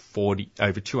 200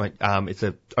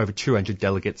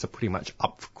 delegates are pretty much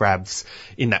up for grabs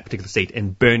in that particular seat.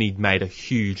 And Bernie made a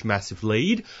huge, massive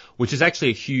lead, which is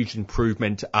actually a huge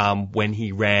improvement when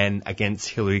he ran against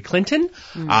Hillary Clinton.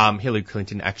 Hillary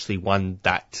Clinton actually won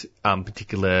that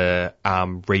particular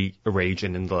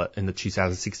region in the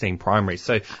 2016 primary.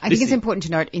 So I think it's important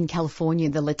to note in California,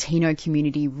 the Latino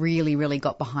community really, really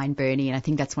got behind Bernie, and I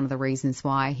think that's one of the reasons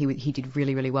why he did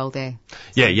really, really well there.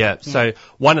 So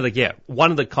one of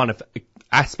the kind of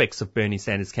aspects of Bernie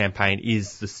Sanders' campaign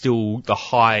is the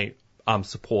high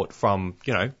support from,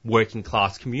 working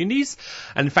class communities.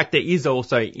 And in fact, there is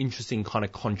also an interesting kind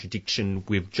of contradiction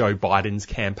with Joe Biden's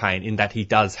campaign in that he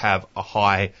does have a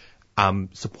high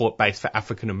support base for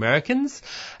African Americans.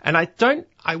 And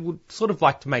I would sort of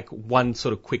like to make one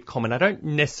sort of quick comment. I don't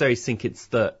necessarily think it's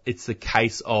the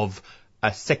case of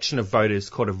a section of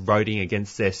voters kind of voting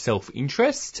against their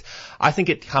self-interest. I think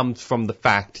it comes from the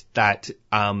fact that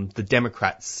the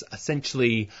Democrats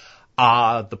essentially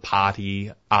are the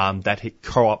party that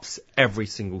co-ops every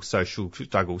single social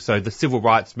struggle. So the civil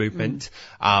rights movement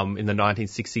in the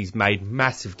 1960s made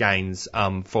massive gains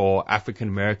for African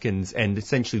Americans, and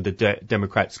essentially the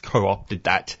Democrats co-opted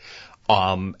that.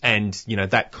 And,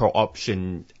 that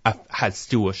co-option has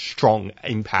still a strong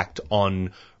impact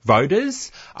on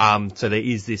voters. So there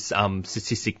is this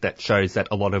statistic that shows that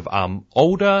a lot of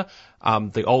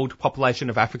the old population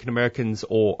of African Americans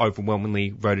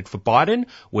overwhelmingly voted for Biden,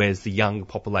 whereas the young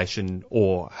population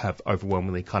have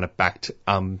overwhelmingly kind of backed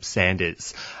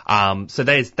Sanders. So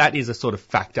that is a sort of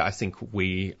factor I think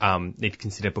we need to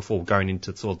consider before going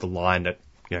into sort of the line that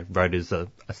voters are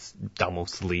a dumb or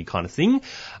silly kind of thing,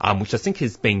 which I think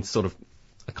has been sort of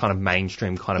a kind of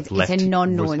mainstream kind of left response. It's a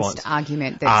non-nuanced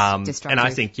argument that's destructive. And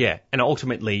I think, and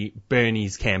ultimately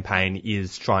Bernie's campaign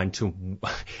is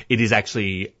it is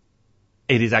actually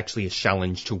a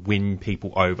challenge to win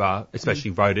people over,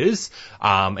 especially voters,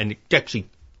 and it actually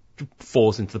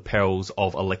falls into the perils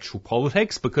of electoral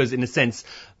politics, because in a sense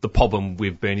the problem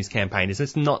with Bernie's campaign is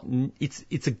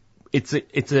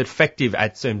it's effective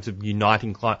at terms of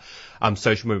uniting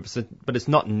social movements, but it's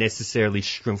not necessarily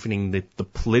strengthening the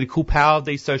political power of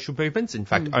these social movements. In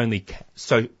fact, only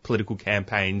political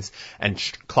campaigns and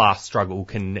class struggle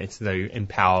can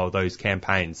empower those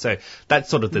campaigns. So that's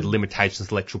sort of the limitations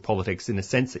of electoral politics, in a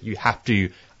sense that you have to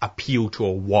appeal to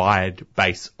a wide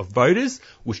base of voters,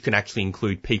 which can actually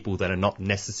include people that are not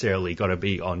necessarily got to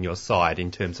be on your side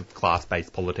in terms of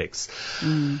class-based politics.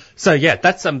 So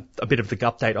that's a bit of the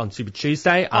update on Super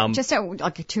Tuesday. Just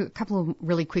a couple of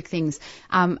really quick things.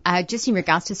 Just in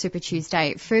regards to Super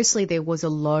Tuesday, firstly, there was a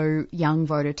low young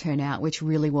voter turnout, which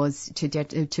really was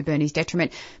to Bernie's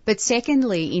detriment. But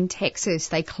secondly, in Texas,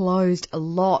 they closed a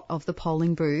lot of the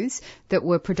polling booths that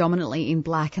were predominantly in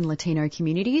Black and Latino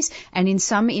communities, and in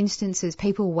some instances,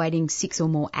 people were waiting 6 or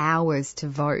more hours to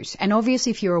vote. And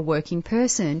obviously, if you're a working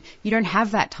person, you don't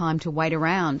have that time to wait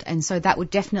around. And so that would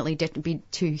definitely be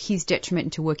to his detriment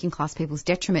and to working class people's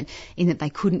detriment, in that they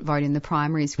couldn't vote in the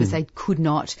primaries because they could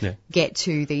not get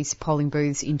to these polling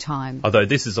booths in time. Although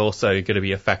this is also going to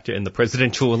be a factor in the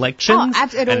presidential elections. Oh,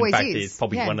 it always is. It's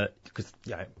probably because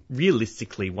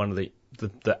realistically, one of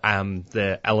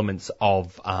the elements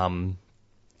of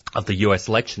the US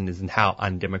election is, and how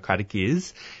undemocratic it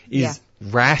is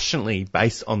rationally,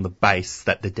 based on the base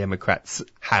that the Democrats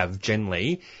have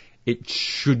generally, it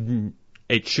shouldn't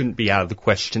be out of the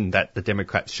question that the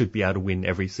Democrats should be able to win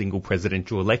every single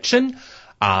presidential election.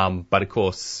 But of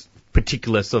course,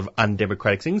 particular sort of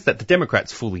undemocratic things that the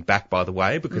Democrats fully back, by the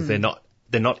way, because they're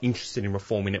not interested in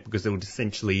reforming it because it would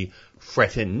essentially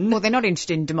threaten... Well, they're not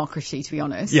interested in democracy, to be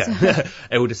honest. Yeah,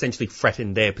 it would essentially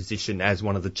threaten their position as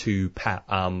one of the two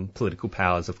political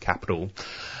powers of capital.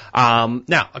 Now,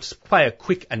 I'll just play a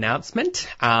quick announcement,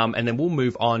 and then we'll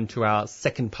move on to our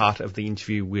second part of the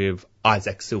interview with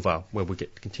Isaac Silva, where we'll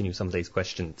get to continue some of these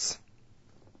questions.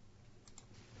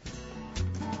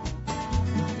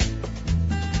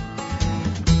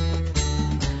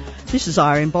 This is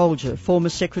Irene Bolger, former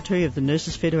Secretary of the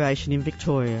Nurses Federation in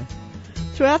Victoria.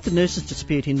 Throughout the nurses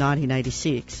dispute in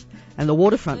 1986 and the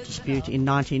waterfront dispute in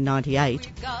 1998,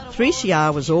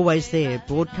 3CR was always there,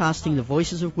 broadcasting the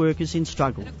voices of workers in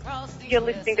struggle. You're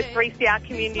listening to 3CR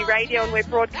Community Radio, and we're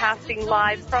broadcasting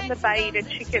live from the Bay-Eater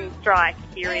Chicken Strike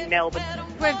here in Melbourne.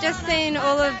 We've just seen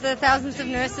all of the thousands of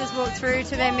nurses walk through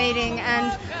to their meeting,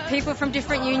 and people from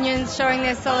different unions showing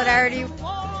their solidarity.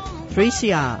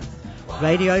 3CR,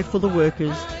 radio for the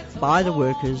workers, by the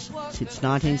workers, since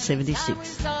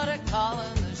 1976.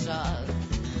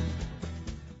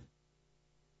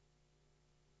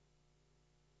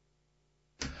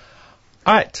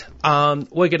 All right,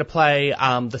 we're going to play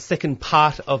the second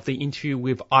part of the interview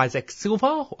with Isaac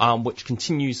Silva, which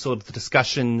continues sort of the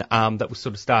discussion that was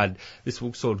sort of started. This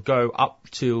will sort of go up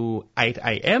to 8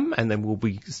 a.m. and then we'll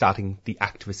be starting the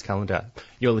activist calendar.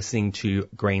 You're listening to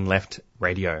Green Left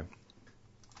Radio.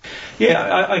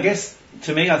 Yeah, I guess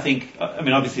to me, I think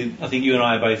you and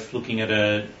I are both looking at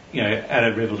a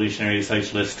revolutionary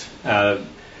socialist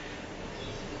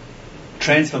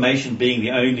transformation being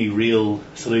the only real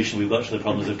solution we've got to the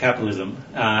problems of capitalism,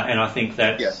 and I think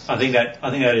that yes. I think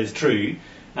that is true.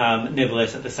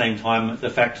 Nevertheless, at the same time,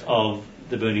 the fact of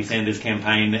the Bernie Sanders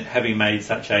campaign having made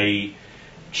such a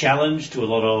challenge to a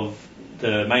lot of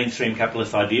the mainstream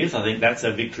capitalist ideas, I think that's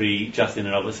a victory just in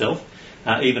and of itself.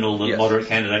 Even all the yes. moderate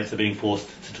candidates are being forced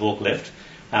to talk left.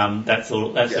 That's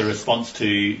yes. a response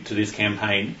to this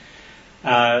campaign.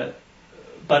 But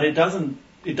it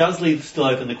does leave still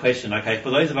open the question, okay,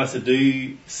 for those of us who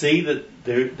do see that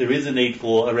there is a need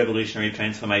for a revolutionary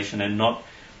transformation and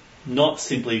not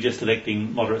simply just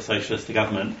electing moderate socialists to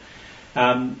government,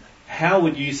 how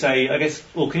would you say,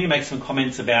 can you make some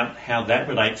comments about how that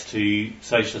relates to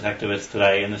socialist activists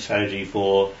today and the strategy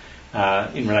for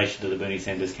in relation to the Bernie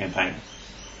Sanders campaign?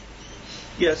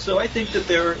 Yeah, so I think that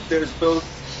there's both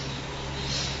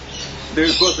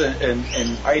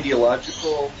an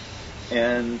ideological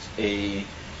and a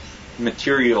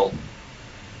material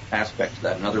aspect to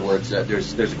that. In other words,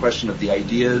 there's a question of the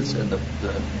ideas and the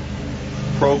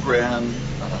program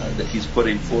that he's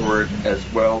putting forward, as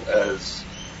well as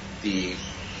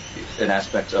an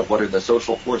aspect of what are the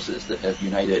social forces that have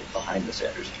united behind the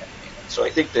Sanders campaign. And so I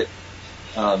think that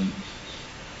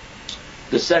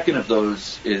the second of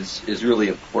those is really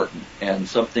important, and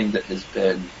something that has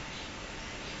been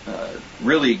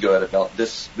really good about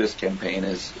this campaign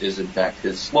is in fact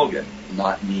his slogan,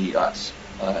 "Not me, us,"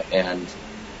 and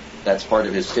that's part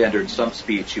of his standard stump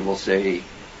speech. He will say,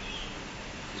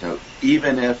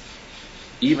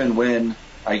 even when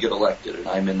I get elected and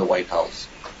I'm in the White House,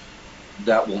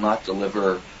 that will not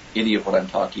deliver any of what I'm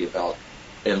talking about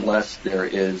unless there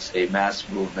is a mass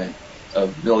movement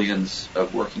of millions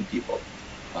of working people.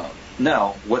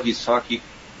 Now, what he's talking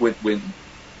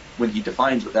when he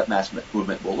defines what that mass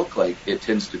movement will look like, it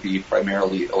tends to be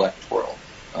primarily electoral,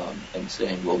 and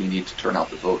saying, well, we need to turn out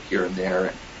the vote here and there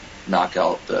and knock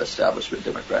out the establishment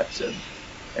Democrats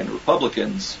and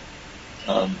Republicans.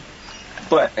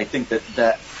 But I think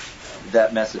that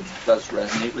message does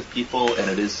resonate with people,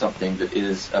 and it is something that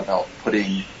is about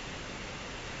putting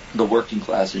the working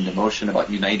class into motion, about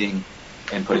uniting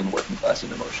and putting the working class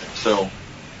into motion.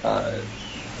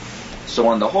 So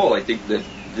on the whole, I think that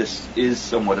this is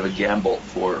somewhat of a gamble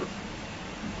for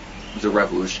the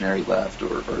revolutionary left,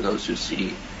 or those who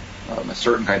see a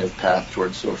certain kind of path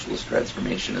towards socialist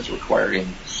transformation as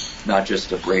requiring not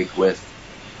just a break with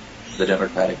the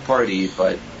Democratic Party,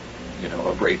 but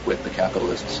a break with the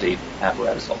capitalist state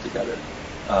apparatus altogether.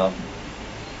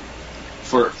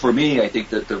 For me, I think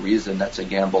that the reason that's a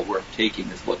gamble worth taking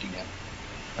is looking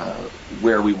at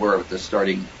where we were at the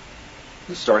starting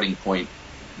point,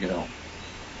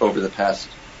 over the past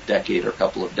decade or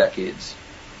couple of decades,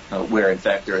 where in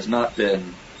fact there has not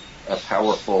been a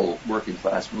powerful working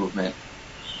class movement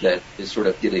that is sort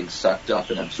of getting sucked up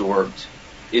and absorbed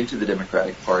into the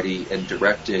Democratic Party and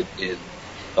directed in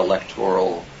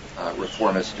electoral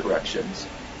reformist directions.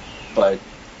 But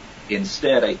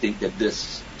instead, I think that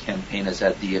this campaign has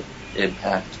had the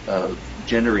impact of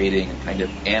generating and kind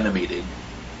of animating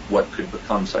what could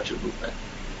become such a movement.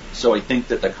 So I think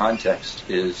that the context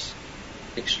is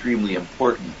extremely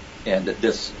important, and that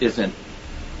this isn't,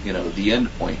 the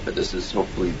end point, but this is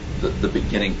hopefully the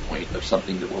beginning point of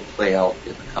something that will play out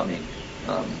in the coming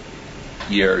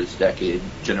years, decade,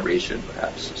 generation,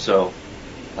 perhaps. So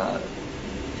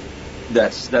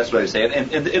that's what I say,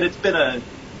 and it's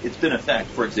been a fact.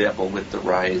 For example, with the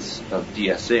rise of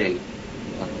DSA,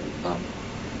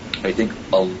 I think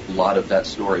a lot of that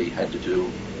story had to do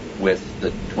with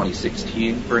the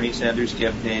 2016 Bernie Sanders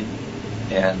campaign,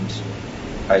 and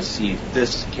I see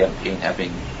this campaign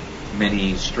having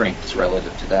many strengths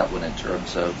relative to that one in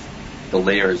terms of the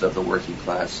layers of the working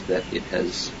class that it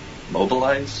has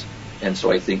mobilized. And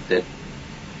so I think that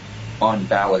on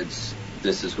balance,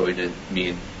 this is going to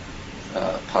mean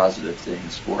positive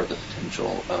things for the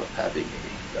potential of having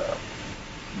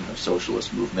a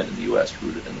socialist movement in the U.S.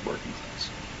 rooted in the working class.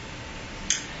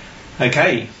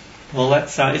 Okay. Well,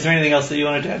 that's. Is there anything else that you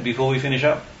wanted to add before we finish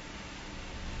up?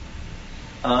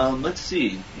 Let's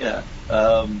see. Yeah.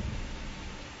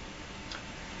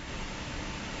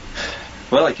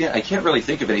 Well, I can't really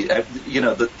think of any.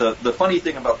 The funny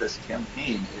thing about this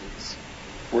campaign is,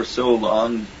 for so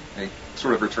long,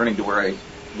 sort of returning to where I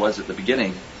was at the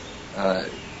beginning,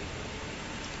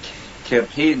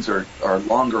 campaigns are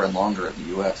longer and longer in the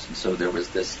U.S., and so there was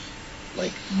this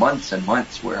months and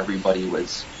months where everybody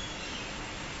was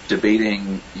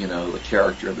debating, the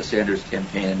character of the Sanders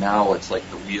campaign, and now it's like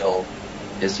the wheel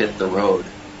has hit the road,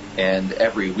 and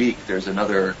every week there's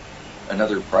another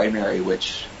primary,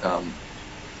 which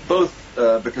both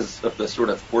because of the sort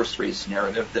of horse race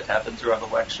narrative that happens around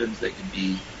elections, that can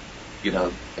be,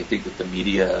 I think that the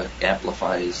media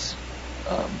amplifies,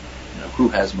 who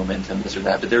has momentum, this or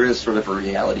that, but there is sort of a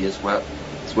reality as well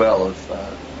of,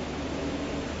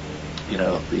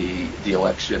 the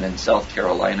election in South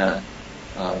Carolina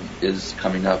is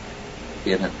coming up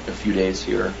in a few days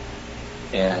here,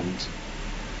 and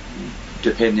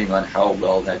depending on how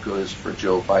well that goes for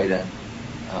Joe Biden,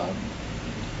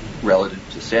 relative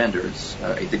to Sanders,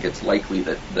 I think it's likely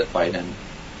that Biden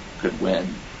could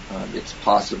win. It's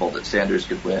possible that Sanders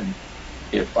could win.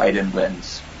 If Biden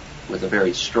wins with a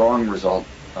very strong result,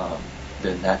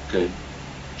 then that could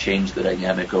change the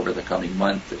dynamic over the coming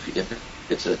month. If he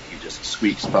just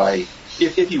squeaks by,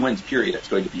 if he wins, period, it's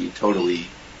going to be totally,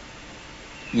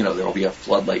 there will be a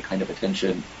floodlight kind of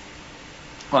attention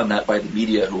on that by the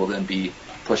media, who will then be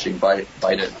pushing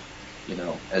Biden,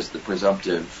 as the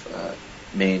presumptive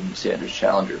main Sanders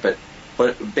challenger. But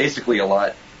basically a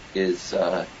lot is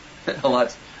a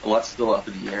lot still up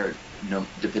in the air,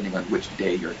 depending on which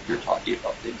day you're talking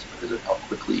about things, because of how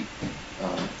quickly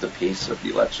the pace of the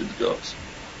elections goes.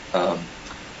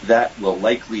 That will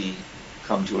likely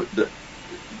come to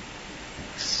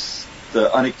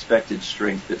the unexpected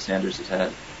strength that Sanders has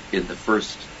had in the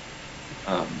first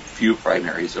few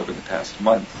primaries over the past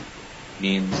month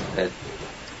means that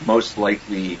most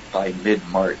likely by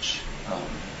mid-March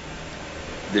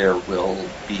there will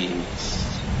be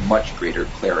much greater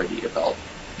clarity about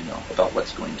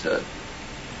what's going to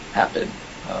happen.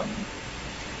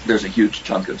 There's a huge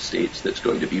chunk of states that's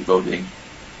going to be voting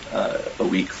a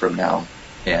week from now,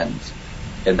 and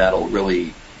that'll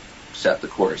really set the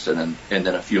course, and then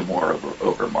a few more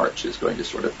over March is going to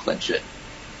sort of clinch it.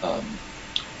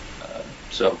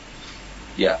 So,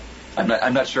 yeah,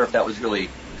 I'm not sure if that was really.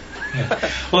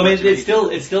 Well, I mean,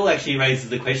 it still actually raises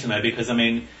the question though, because I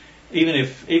mean, even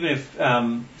if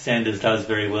Sanders does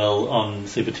very well on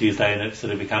Super Tuesday, and it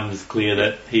sort of becomes clear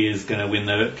that he is going to win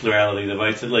the plurality of the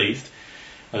votes at least,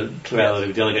 or plurality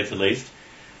of delegates at least,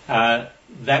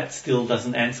 that still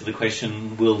doesn't answer the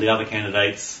question: will the other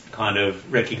candidates kind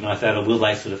of recognise that, or will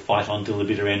they sort of fight on till the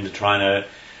bitter end to trying to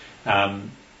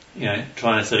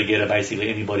sort of get a basically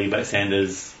anybody but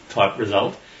Sanders type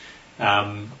result?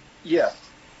 It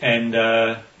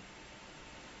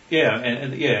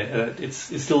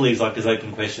still leaves there's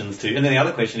open questions too. And then the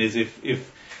other question is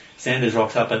if Sanders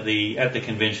rocks up at the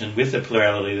convention with the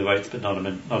plurality of the votes but not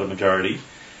a majority,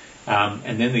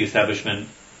 and then the establishment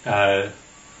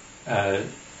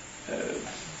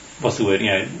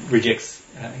rejects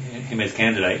him as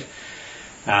candidate,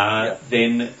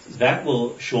 then that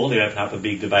will surely open up a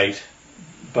big debate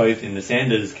both in the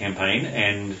Sanders campaign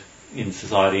and in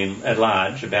society at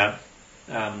large about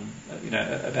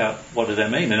what does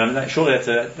that mean. And I mean, surely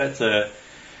that's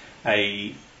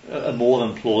a more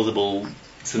than plausible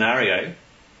scenario.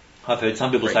 I've heard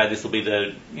some people say this will be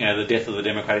the death of the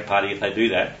Democratic Party if they do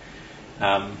that.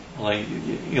 Although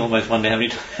you almost wonder how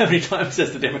many times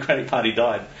has the Democratic Party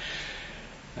died.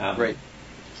 Right.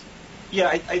 Yeah,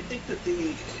 I think that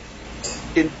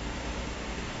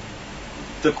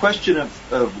the question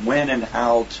of when and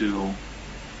how to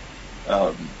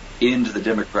end the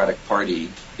Democratic Party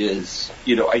is,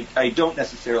 I don't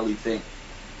necessarily think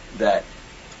that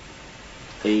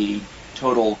a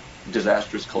total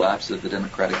disastrous collapse of the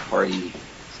Democratic Party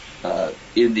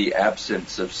in the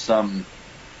absence of some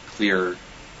clear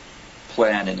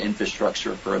plan and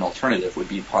infrastructure for an alternative would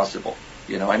be possible.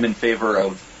 I'm in favor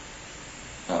of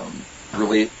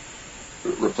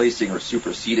replacing or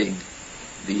superseding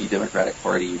the Democratic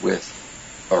Party with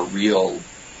a real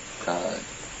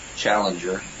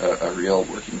challenger, a real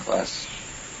working class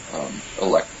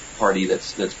party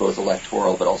that's both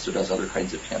electoral but also does other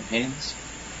kinds of campaigns.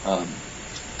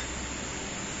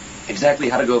 Exactly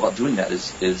how to go about doing that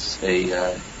is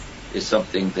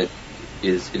something that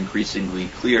is increasingly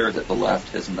clear that the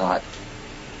left has not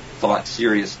thought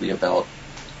seriously about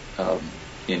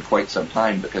in quite some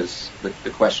time, because the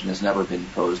question has never been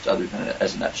posed other than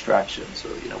as an abstraction. So,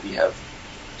 we have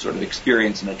sort of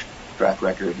experience and a track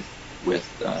record with,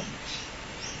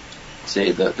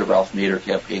 say, the Ralph Nader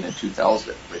campaign in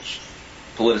 2000, which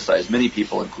politicized many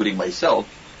people, including myself,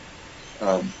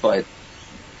 but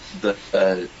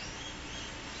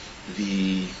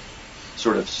the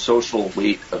sort of social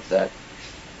weight of that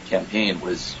campaign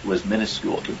was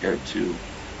minuscule compared to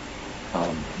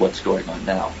what's going on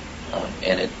now.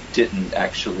 And it didn't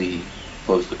actually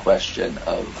pose the question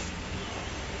of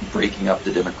breaking up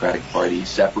the Democratic Party,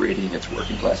 separating its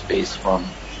working class base from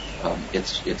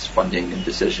its funding and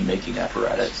decision-making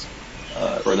apparatus,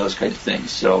 or those kind of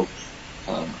things. So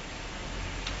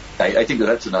I think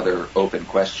that's another open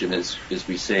question, is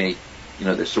we say,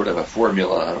 there's sort of a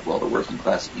formula of, the working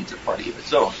class needs a party of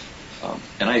its own.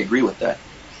 And I agree with that.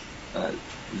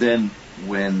 Then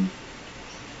when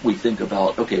we think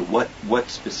about, okay, what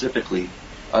specifically,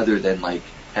 other than like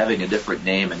having a different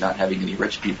name and not having any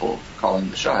rich people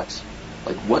calling the shots,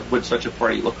 like what would such a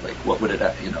party look like? What would it,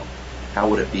 how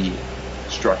would it be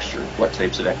structured? What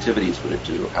types of activities would it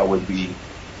do? How would we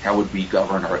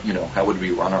govern our, how would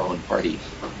we run our own party?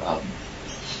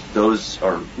 Those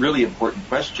are really important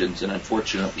questions, and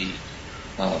unfortunately,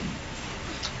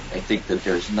 I think that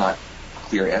there's not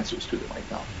clear answers to them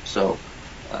right now. So,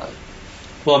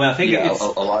 I think it's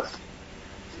a lot.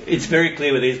 It's very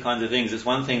clear with these kinds of things. It's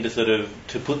one thing to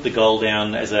put the goal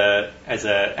down as a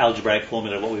algebraic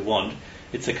formula of what we want.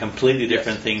 It's a completely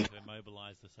different thing to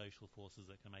mobilise the social forces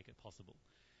that can make it possible.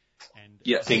 And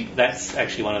I think that's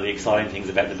actually one of the exciting things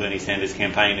about the Bernie Sanders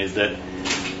campaign, is that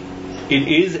it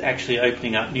is actually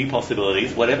opening up new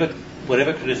possibilities. Whatever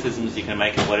criticisms you can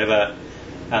make and whatever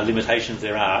limitations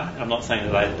there are, I'm not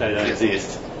saying that they don't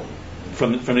exist.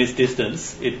 From this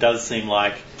distance, it does seem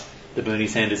like the Bernie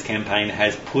Sanders campaign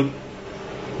has put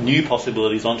new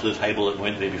possibilities onto the table that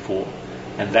weren't there before,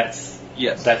 and that's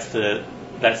the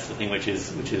thing which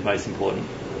is most important.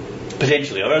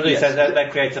 Potentially, or at least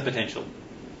that creates a potential.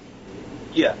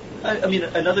 Yeah, I mean,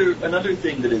 another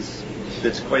thing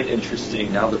that's quite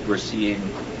interesting now that we're seeing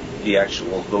the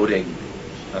actual voting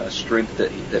strength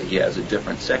that he has in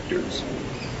different sectors.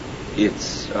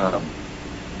 It's the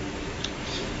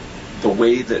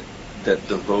way that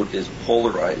the vote is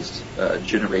polarized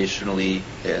generationally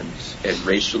and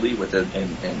racially, within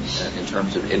and in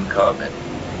terms of income and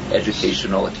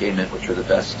educational attainment, which are the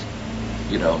best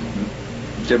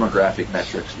demographic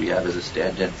metrics we have as a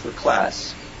stand-in for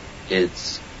class.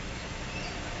 It's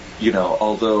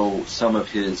although some of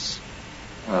his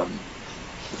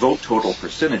vote total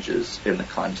percentages in the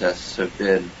contests have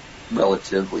been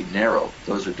relatively narrow,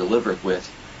 those are delivered with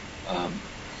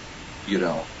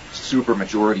super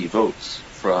majority votes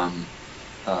from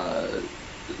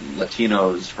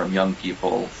Latinos, from young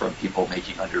people, from people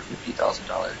making under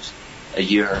 $50,000 a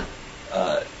year,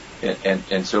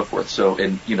 and so forth. So,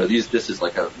 this is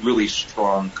like a really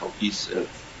strong, cohesive,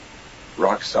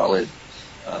 rock solid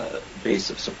base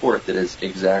of support that is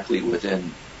exactly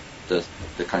within the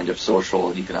kind of social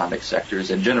and economic sectors,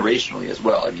 and generationally as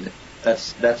well. I mean,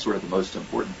 that's sort of the most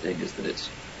important thing, is that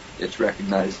it's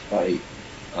recognized by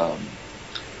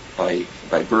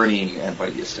Bernie and by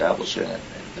the establishment and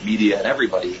the media and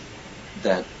everybody,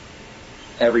 that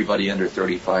everybody under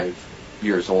 35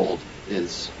 years old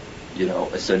is,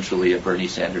 essentially a Bernie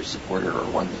Sanders supporter, or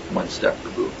one step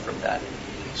removed from that.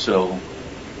 So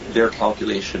their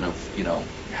calculation of,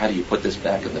 how do you put this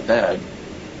back in the bag,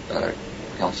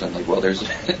 counts on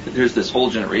there's this whole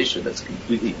generation that's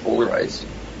completely polarized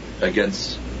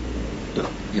against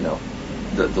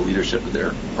the leadership of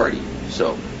their party.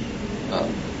 So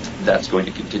that's going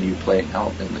to continue playing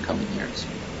out in the coming years.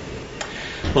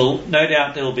 Well, no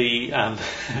doubt there'll be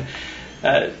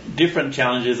different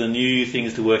challenges and new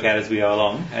things to work out as we go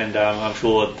along, and I'm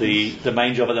sure the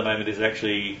main job at the moment is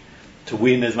actually to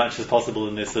win as much as possible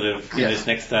in this this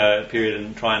next period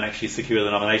and try and actually secure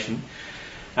the nomination.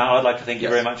 I'd like to thank you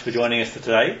very much for joining us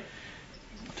today.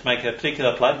 To make a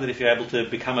particular plug, that if you're able to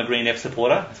become a Green Left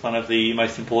supporter, it's one of the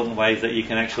most important ways that you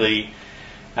can actually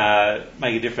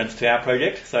make a difference to our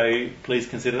project, so please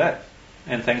consider that.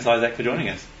 And thanks, Isaac, for joining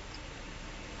us.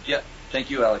 Yeah,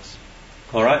 thank you, Alex.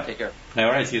 All right. Take care. No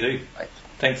worries, you too. Bye.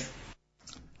 Thanks.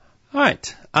 All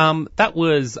right. That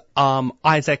was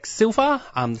Isaac Silva,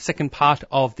 the second part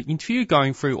of the interview,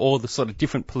 going through all the sort of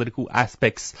different political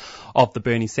aspects of the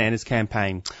Bernie Sanders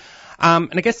campaign.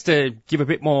 And I guess to give a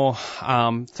bit more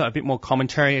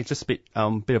commentary, just a bit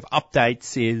of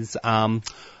updates is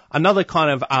another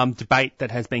kind of debate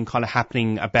that has been kind of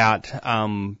happening about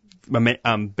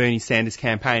Bernie Sanders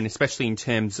campaign, especially in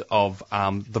terms of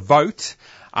the vote,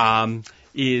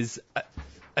 is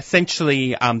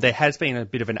essentially there has been a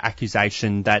bit of an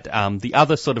accusation that the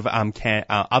other sort of I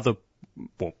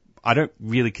don't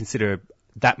really consider her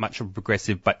that much of a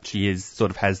progressive, but she is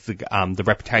sort of has the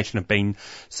reputation of being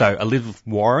so. Elizabeth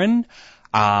Warren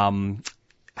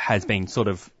has been sort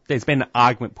of, there's been an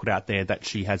argument put out there that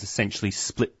she has essentially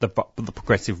split the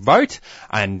progressive vote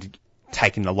and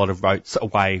taken a lot of votes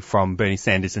away from Bernie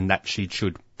Sanders, and that she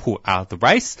should pull out of the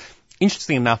race.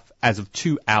 Interestingly enough, as of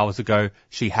 2 hours ago,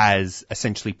 she has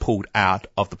essentially pulled out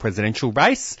of the presidential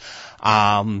race,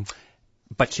 but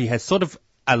she has sort of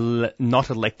not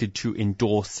elected to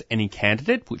endorse any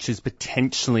candidate, which is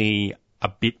potentially a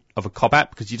bit of a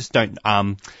cop-out, because you just don't,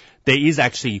 there is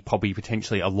actually probably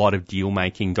potentially a lot of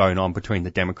deal-making going on between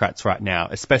the Democrats right now,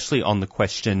 especially on the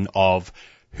question of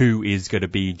who is going to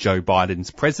be Joe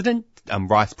Biden's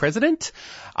vice president,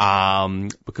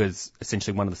 because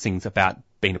essentially one of the things about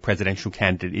being a presidential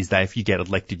candidate is that if you get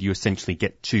elected, you essentially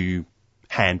get to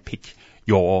handpick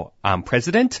your vice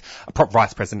president,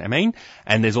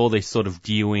 and there's all this sort of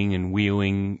dealing and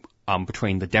wheeling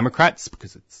between the Democrats,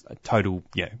 because it's a total,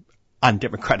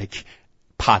 undemocratic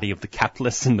party of the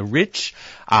capitalists and the rich.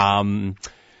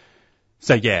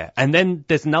 So yeah, and then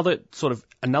there's another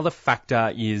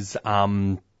factor is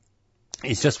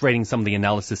just reading some of the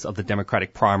analysis of the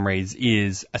Democratic primaries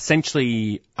is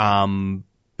essentially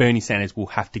Bernie Sanders will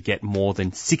have to get more than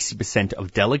 60%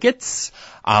 of delegates.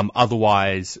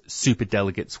 Otherwise, super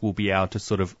delegates will be able to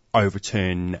sort of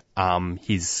overturn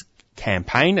his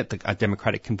campaign at the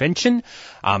Democratic convention.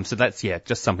 So that's,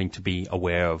 just something to be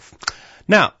aware of.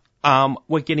 Now,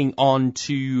 we're getting on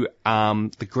to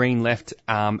the Green Left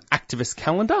activist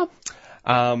calendar.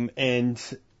 And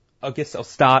I guess I'll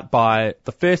start by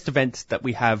the first event that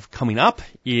we have coming up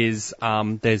is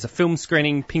there's a film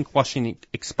screening, Pinkwashing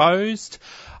Exposed.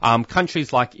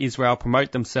 Countries like Israel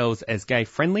promote themselves as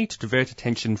gay-friendly to divert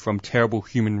attention from terrible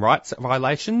human rights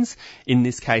violations, in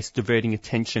this case diverting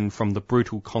attention from the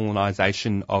brutal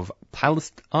colonisation of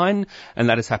Palestine, and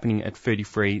that is happening at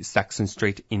 33 Saxon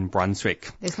Street in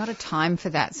Brunswick. There's not a time for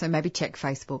that, so maybe check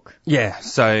Facebook. Yeah,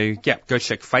 so go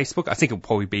check Facebook. I think it'll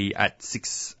probably be at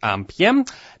 6 p.m.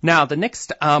 Now, the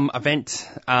next event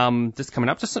that's coming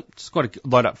up, just got to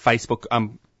load up Facebook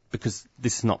because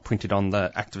this is not printed on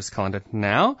the activist calendar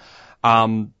now.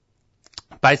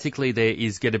 Basically, there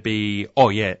is going to be,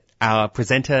 our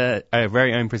presenter, our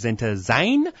very own presenter,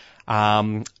 Zane.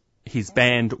 His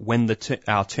band, When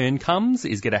Our Turn Comes,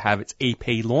 is going to have its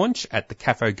EP launch at the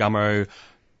Cafe Gummo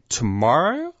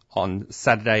tomorrow, on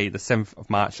Saturday the 7th of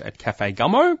March at Cafe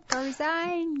Gummo. Go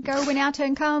Zane, go when our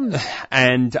turn comes.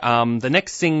 And the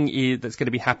next thing that's going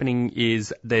to be happening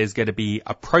is there's going to be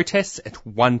a protest at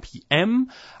 1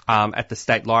 p.m. At the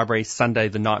State Library Sunday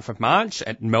the 9th of March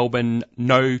at Melbourne,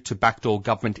 No to Backdoor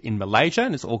Government in Malaysia,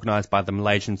 and it's organised by the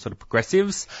Malaysian sort of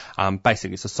progressives.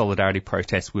 Basically it's a solidarity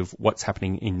protest with what's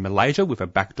happening in Malaysia with a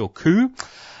backdoor coup.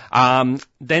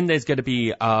 Then there's going to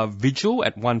be a vigil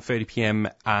at 1:30 p.m.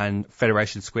 on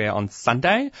Federation Square on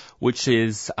Sunday, which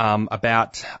is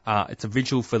it's a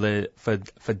vigil for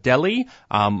Delhi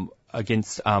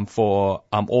against for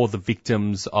all the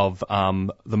victims of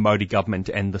the Modi government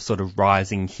and the sort of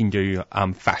rising Hindu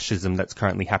fascism that's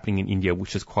currently happening in India,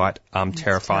 which is quite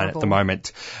terrifying at the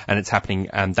moment. And it's happening.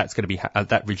 That's going to be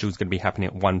that vigil is going to be happening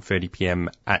at 1:30 p.m.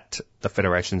 at the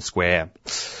Federation Square.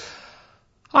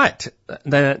 All right,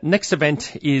 the next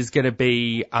event is going to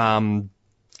be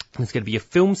There's going to be a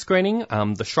film screening,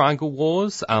 The Triangle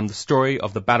Wars, the story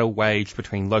of the battle waged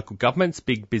between local governments,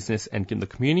 big business and the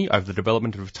community over the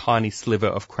development of a tiny sliver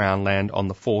of Crown land on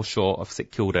the foreshore of St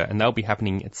Kilda. And they'll be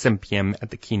happening at 7 p.m. at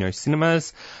the Kino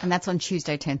Cinemas. And that's on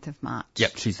Tuesday, 10th of March.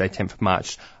 Yep, Tuesday, 10th of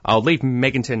March. I'll leave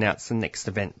Megan to announce the next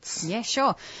events. Yeah,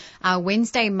 sure.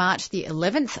 Wednesday, March the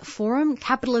 11th, Forum,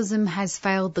 Capitalism Has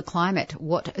Failed the Climate.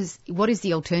 What is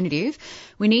the alternative?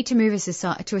 We need to move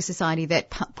to a society that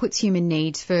puts human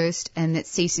needs first and that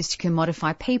ceases to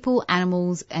commodify people,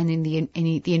 animals and in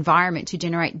the environment to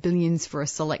generate billions for a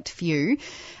select few.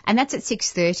 And that's at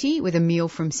 6:30 with a meal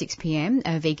from 6 p.m,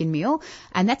 a vegan meal.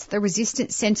 And that's the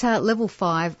Resistance Centre, Level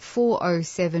 5,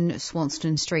 407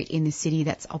 Swanston Street in the city.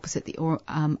 That's opposite the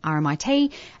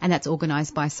RMIT, and that's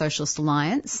organised by Socialist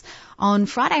Alliance. On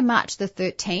Friday, March the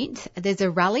 13th, there's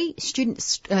a rally,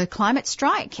 student climate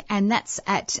strike, and that's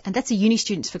a Uni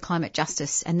Students for Climate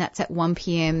Justice, and that's at 1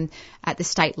 p.m. at the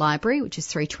State Library, which is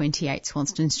 328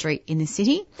 Swanston Street in the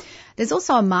city. There's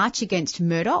also a march against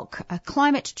Murdoch,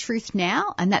 Climate Truth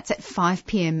Now, and that's at 5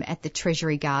 p.m. at the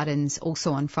Treasury Gardens,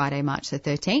 also on Friday, March the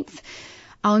 13th.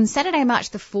 On Saturday,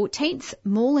 March the 14th,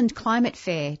 Moreland Climate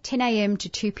Fair, 10 a.m. to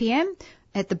 2 p.m.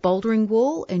 at the Bouldering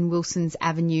Wall in Wilson's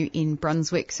Avenue in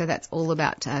Brunswick. So that's all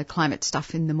about climate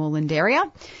stuff in the Moreland area.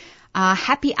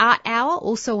 Happy Art Hour,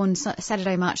 also on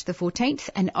Saturday, March the 14th,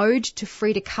 an ode to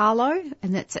Frida Kahlo,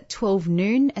 and that's at 12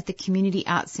 noon at the Community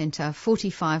Arts Centre,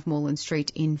 45 Moreland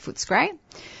Street in Footscray.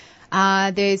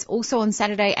 There's also on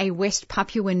Saturday a West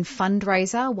Papuan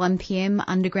fundraiser, 1 p.m,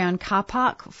 underground car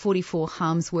park, 44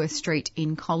 Harmsworth Street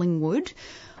in Collingwood.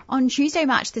 On Tuesday,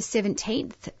 March the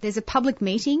 17th, there's a public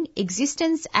meeting,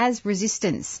 Existence as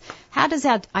Resistance. How does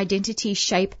our identity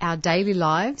shape our daily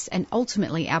lives and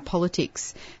ultimately our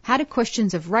politics? How do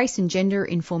questions of race and gender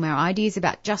inform our ideas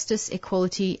about justice,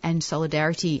 equality and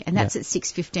solidarity? And that's at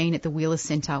 6:15 at the Wheeler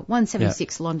Centre,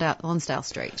 176 Lonsdale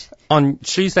Street. On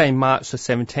Tuesday, March the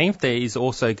 17th, there is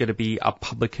also going to be a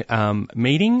public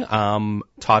meeting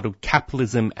titled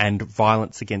Capitalism and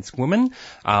Violence Against Women,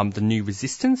 the New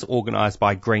Resistance, organised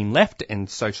by Green Left and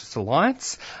Socialist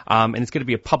Alliance, and it's going to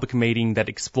be a public meeting that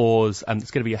explores,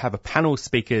 it's going to have a panel of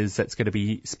speakers that's going to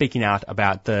be speaking out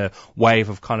about the wave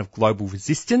of kind of global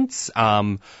resistance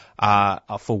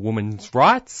for women's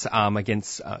rights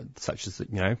against such as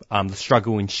the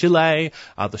struggle in Chile,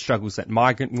 the struggles that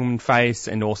migrant women face,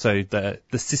 and also the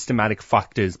systematic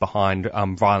factors behind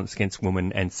violence against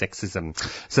women and sexism.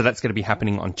 So that's going to be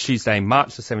happening on Tuesday,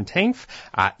 March the 17th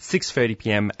at 6:30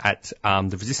 p.m. at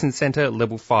the Resistance Centre,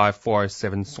 Level 5,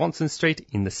 407 Swanston Street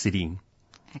in the city.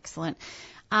 Excellent.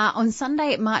 On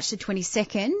Sunday, March the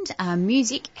 22nd,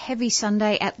 music, Heavy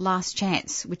Sunday at Last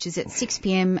Chance, which is at 6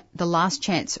 p.m, the Last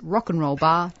Chance Rock and Roll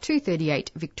Bar,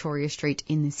 238 Victoria Street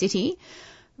in the city.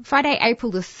 Friday,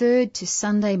 April the 3rd to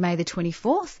Sunday, May the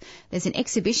 24th, there's an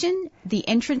exhibition, The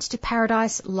Entrance to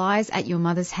Paradise Lies at Your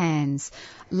Mother's Hands.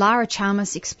 Lara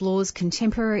Chalmers explores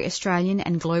contemporary Australian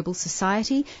and global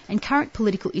society and current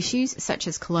political issues such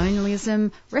as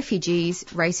colonialism, refugees,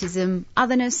 racism,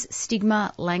 otherness,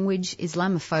 stigma, language,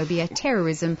 Islamophobia,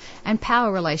 terrorism and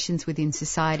power relations within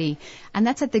society. And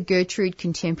that's at the Gertrude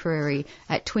Contemporary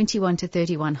at 21 to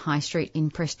 31 High Street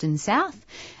in Preston South.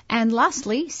 And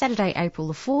lastly, Saturday, April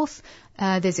the 4th,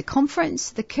 there's a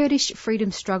conference, The Kurdish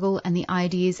Freedom Struggle and the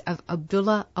Ideas of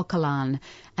Abdullah Öcalan,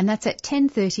 and that's at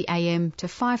 10:30 a.m. to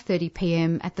 5:30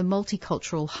 p.m. at the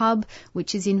Multicultural Hub,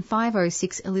 which is in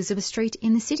 506 Elizabeth Street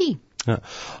in the city.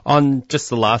 On just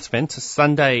the last event,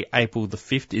 Sunday, April the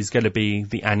 5th, is going to be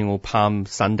the annual Palm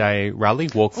Sunday rally,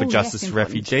 Walk for Justice for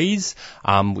Refugees,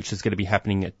 which is going to be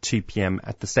happening at 2 p.m.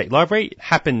 at the State Library. It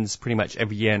happens pretty much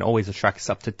every year and always attracts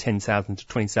up to 10,000 to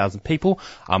 20,000 people.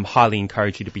 Highly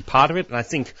encourage you to be part of it. And I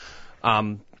think,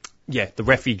 the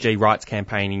refugee rights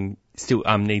campaigning still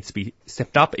needs to be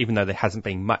stepped up, even though there hasn't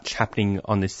been much happening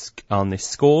on this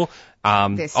score.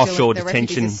 Offshore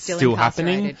detention still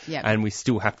happening, and we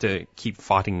still have to keep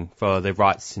fighting for their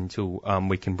rights until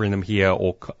we can bring them here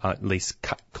or at least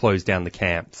close down the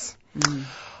camps.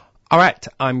 All right,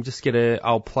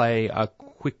 I'll play a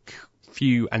quick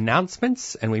few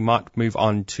announcements, and we might move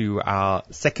on to our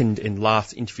second and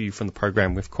last interview from the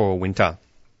program with Coral Winter.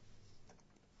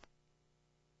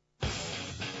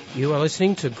 You are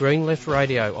listening to Green Left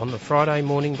Radio on the Friday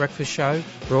morning breakfast show,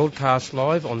 broadcast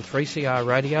live on 3CR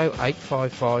Radio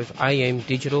 855 AM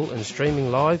digital and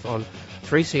streaming live on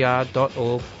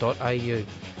 3cr.org.au.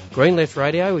 Green Left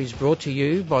Radio is brought to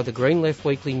you by the Green Left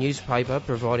Weekly newspaper,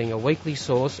 providing a weekly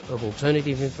source of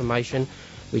alternative information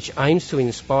which aims to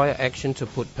inspire action to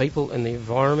put people and the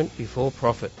environment before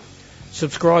profit.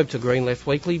 Subscribe to Green Left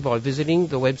Weekly by visiting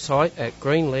the website at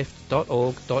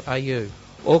greenleft.org.au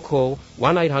or call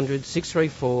 1800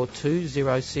 634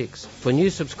 206. For new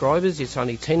subscribers, it's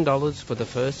only $10 for the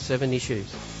first 7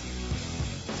 issues.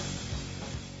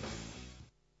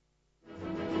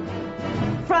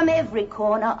 From every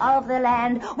corner of the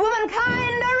land,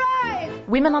 womankind arise!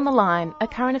 Women on the Line, a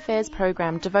current affairs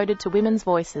program devoted to women's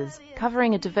voices,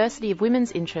 covering a diversity of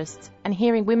women's interests and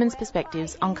hearing women's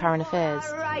perspectives on current affairs.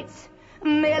 Rights,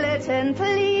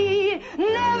 militantly,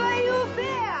 never you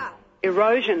fear!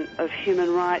 Erosion of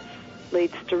human rights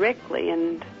leads directly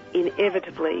and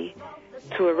inevitably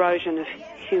to erosion of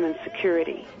human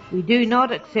security. We do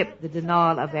not accept the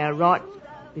denial of our rights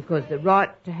because the right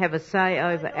to have a say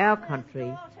over our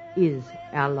country is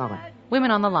our life.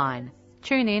 Women on the Line.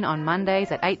 Tune in on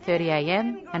Mondays at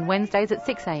 8:30am and Wednesdays at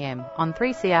 6am on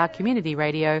 3CR Community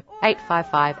Radio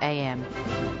 855 AM.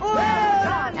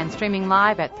 And streaming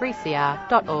live at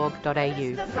 3cr.org.au.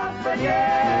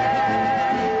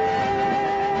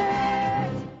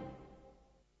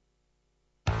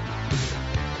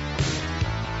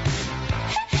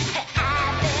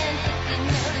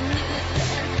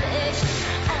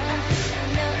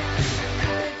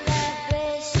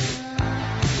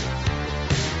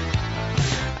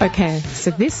 Okay,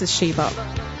 so this is She-Bop.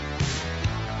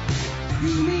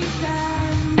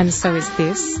 And so is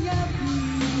this.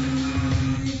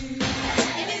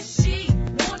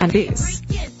 And this.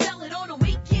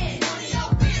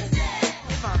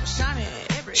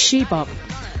 She-Bop,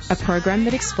 a program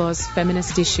that explores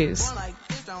feminist issues.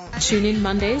 Tune in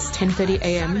Mondays,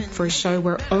 10:30am, for a show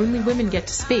where only women get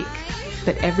to speak,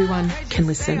 but everyone can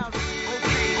listen.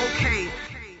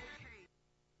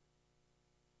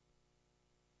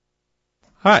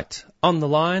 All right, on the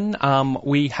line,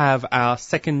 we have our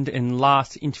second and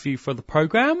last interview for the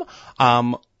program,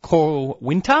 Coral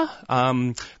Winter.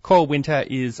 Coral Winter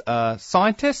is a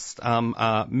scientist,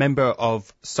 a member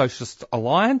of Socialist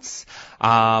Alliance,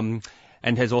 and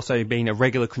has also been a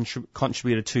regular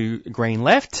contributor to Green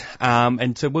Left.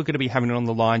 And so we're going to be having her on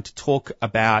the line to talk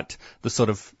about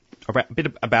a bit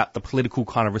about the political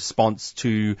kind of response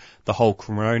to the whole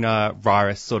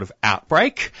coronavirus sort of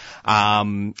outbreak,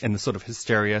 and the sort of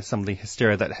hysteria, some of the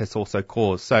hysteria that has also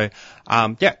caused. So,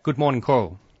 good morning,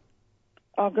 Coral.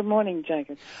 Oh, good morning,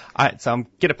 Jacob. All right, so I'm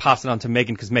going to pass it on to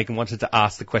Megan because Megan wanted to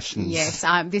ask the questions. Yes,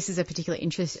 this is of particular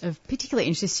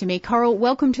interest to me. Coral,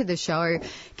 welcome to the show.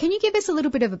 Can you give us a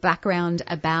little bit of a background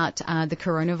about the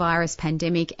coronavirus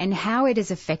pandemic and how it has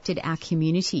affected our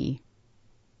community?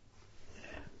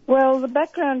 Well, the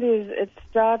background is it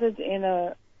started in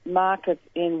a market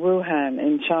in Wuhan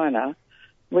in China,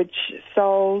 which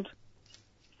sold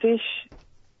fish,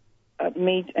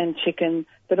 meat and chicken,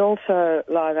 but also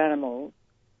live animals.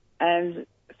 And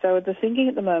so the thinking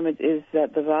at the moment is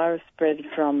that the virus spread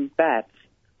from bats,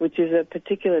 which is a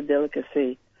particular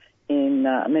delicacy in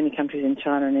many countries in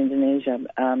China and Indonesia,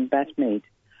 bat meat.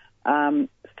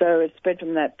 So it spread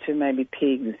from that to maybe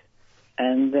pigs,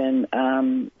 and then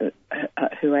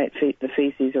who ate the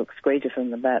feces or excreta from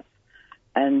the bats,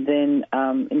 and then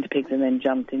into pigs, and then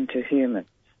jumped into humans.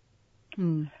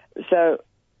 So,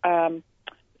 and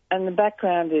the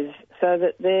background is so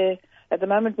that at the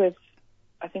moment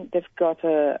I think they've got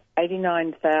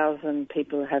 89,000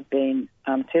 people have been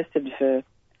tested for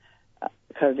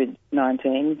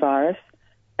COVID-19 virus,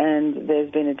 and there's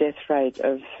been a death rate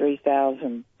of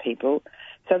 3,000 people.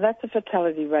 So that's a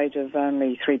fatality rate of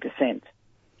only 3%.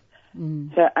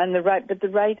 So, but the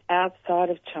rate outside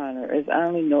of China is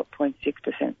only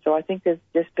 0.6%. So I think there's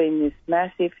just been this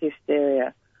massive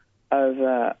hysteria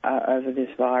over this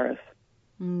virus.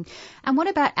 And what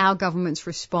about our government's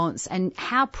response, and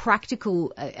how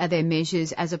practical are their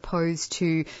measures as opposed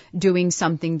to doing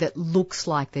something that looks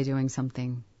like they're doing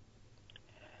something?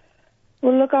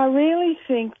 Well, look, I really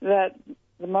think that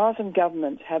the Morrison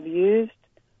government have used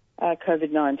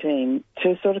COVID-19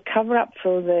 to sort of cover up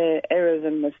for their errors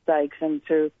and mistakes, and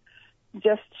to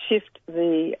just shift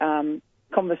the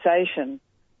conversation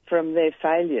from their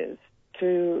failures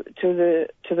to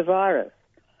the virus.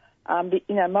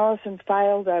 Morrison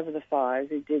failed over the fires.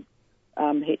 He did.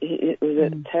 It was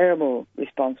a terrible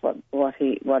response. What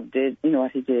he did. He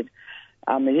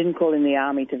didn't call in the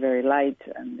army till very late,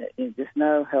 and there's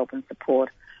no help and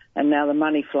support. And now the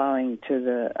money flowing to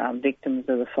the victims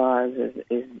of the fires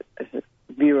is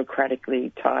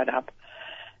bureaucratically tied up.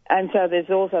 And so there's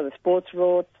also the sports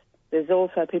rorts. There's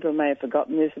also, people may have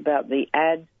forgotten this, about the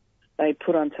ad they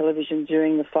put on television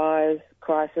during the fires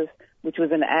crisis, which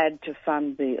was an ad to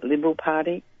fund the Liberal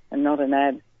Party and not an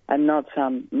ad and not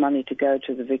some money to go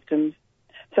to the victims.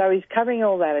 So he's covering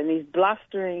all that, and he's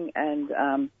blustering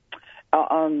and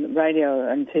on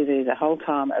radio and TV the whole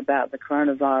time about the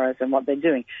coronavirus and what they're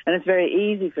doing. And it's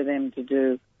very easy for them to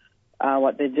do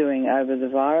what they're doing over the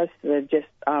virus. They've just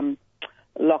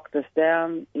locked us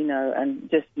down, and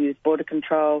just used border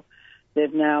control.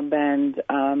 They've now banned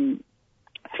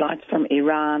flights from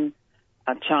Iran,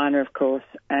 China, of course,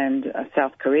 and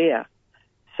South Korea.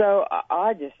 So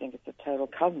I just think it's a total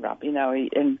cover-up. And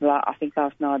I think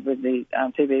last night with the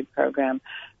TV program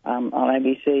on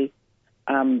ABC,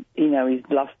 he's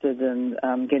blustered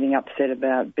and getting upset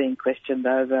about being questioned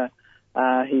over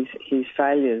his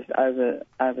failures over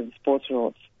the sports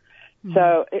rules. Mm.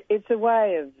 So it's a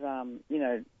way of,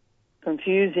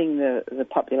 confusing the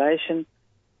population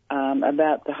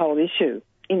about the whole issue.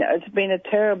 It's been a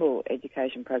terrible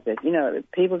education process.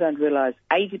 People don't realise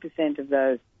 80% of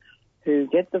those who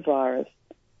get the virus,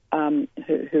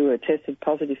 who are tested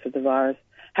positive for the virus,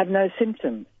 have no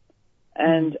symptoms.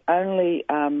 And only,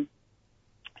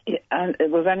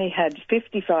 we've only had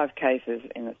 55 cases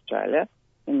in Australia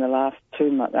in the last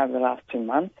 2 months, over the last 2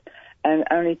 months, and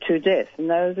only 2 deaths. And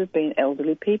those have been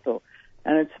elderly people.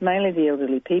 And it's mainly the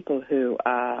elderly people who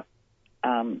are,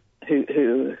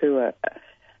 who are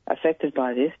affected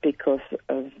by this because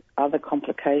of other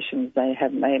complications. They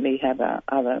maybe have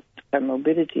other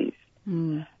comorbidities.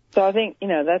 Mm. So I think,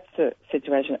 that's the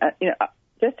situation.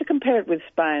 Just to compare it with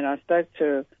Spain, I spoke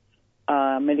to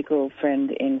a medical friend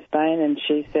in Spain, and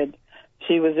she said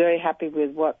she was very happy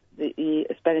with what the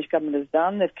Spanish government has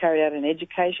done. They've carried out an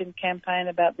education campaign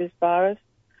about this virus.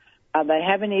 They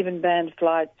haven't even banned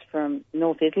flights from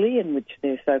North Italy, in which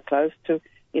they're so close to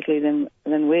Italy than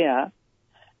we are,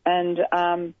 and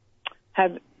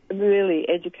have really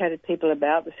educated people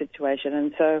about the situation.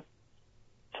 And so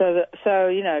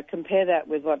compare that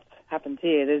with what's happened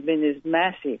here. There's been this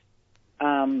massive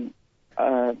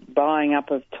buying up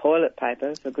of toilet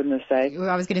paper, for goodness sake. Well,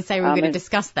 I was going to say we were going to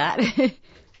discuss that.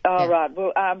 Right.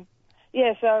 Well,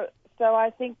 So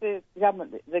I think the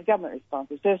government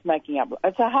response is just making up.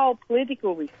 It's a whole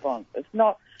political response. It's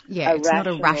not not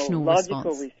a rational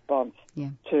logical response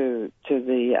to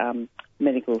the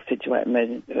medical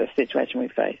situation we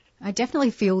face. I definitely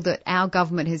feel that our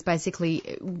government has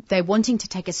they're wanting to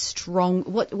take a strong,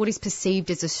 what is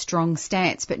perceived as a strong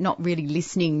stance, but not really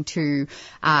listening to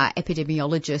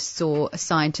epidemiologists or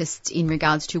scientists in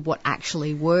regards to what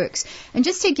actually works. And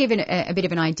just to give a bit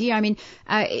of an idea,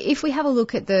 if we have a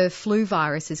look at the flu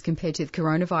virus as compared to the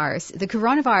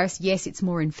coronavirus, yes, it's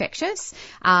more infectious,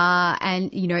 and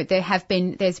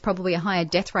there's probably a higher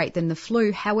death rate than the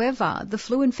flu. However, the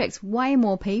flu infects way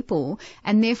more people,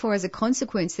 and therefore, as a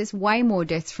consequence, there's way more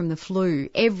deaths from the flu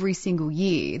every single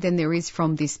year than there is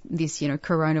from this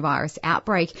coronavirus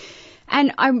outbreak.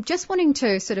 And I'm just wanting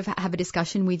to sort of have a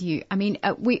discussion with you.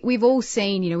 We've all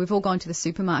seen, we've all gone to the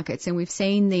supermarkets and we've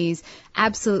seen these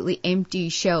absolutely empty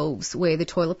shelves where the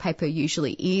toilet paper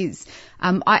usually is.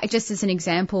 Just as an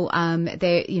example,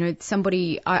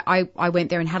 somebody, I went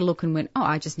there and had a look and went,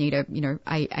 I just need a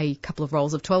couple of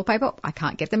rolls of toilet paper. I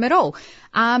can't get them at all.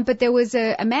 But there was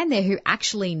a man there who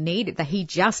actually he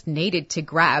just needed to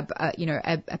grab,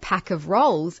 a pack of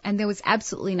rolls, and there was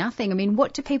absolutely nothing.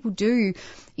 What do people do,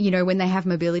 when they have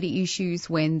mobility issues,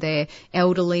 when they're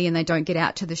elderly and they don't get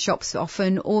out to the shops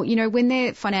often, or, when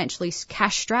they're financially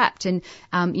cash strapped and,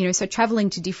 so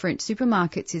travelling to different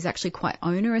supermarkets is actually quite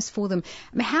onerous for them.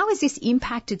 How has this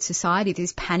impacted society,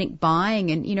 this panic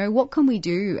buying, and, what can we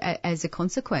do as a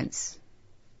consequence?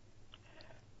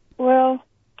 Well,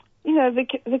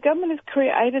 the government has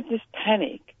created this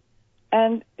panic,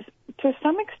 and to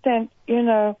some extent,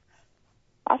 I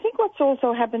think what's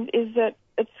also happened is that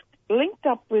it's linked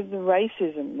up with the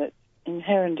racism that's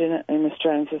inherent in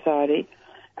Australian society.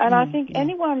 And I think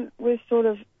anyone with sort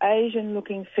of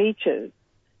Asian-looking features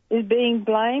is being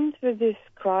blamed for this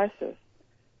crisis.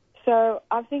 So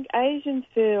I think Asians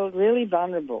feel really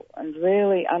vulnerable and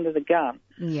really under the gun.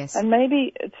 Yes. And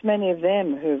maybe it's many of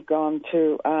them who've gone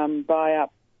to buy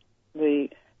up the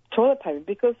toilet paper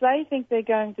because they think they're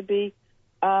going to be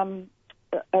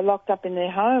locked up in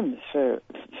their homes for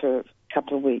a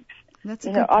couple of weeks. That's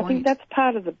a good point. I think that's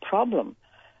part of the problem,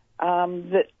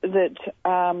 that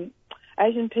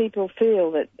Asian people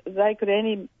feel that they could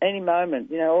any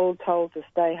moment, all told to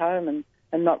stay home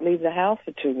and not leave the house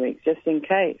for 2 weeks just in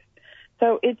case.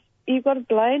 So you've got to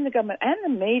blame the government and the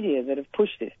media that have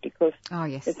pushed this because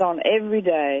it's on every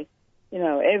day,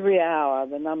 every hour.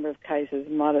 The number of cases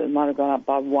might have gone up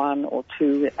by 1 or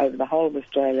 2 over the whole of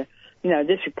Australia.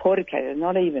 This reported cases,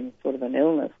 not even sort of an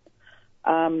illness.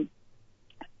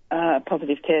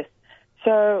 Positive test.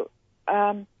 So,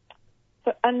 and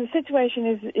the situation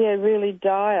is really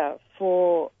dire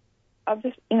I've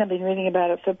just been reading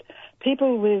about it for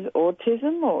people with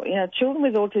autism, or children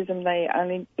with autism, they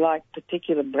only like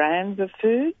particular brands of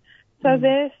food, so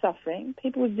they're suffering.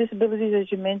 People with disabilities,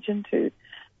 as you mentioned, who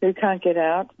can't get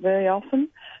out very often.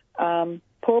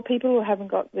 Poor people who haven't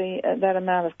got that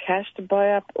amount of cash to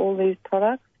buy up all these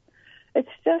products. It's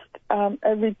just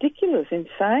a ridiculous,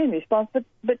 insane response,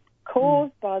 but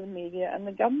caused by the media and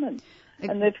the government.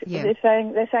 And they're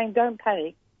saying don't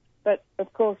panic, but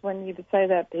of course when you say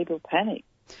that, people panic.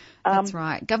 That's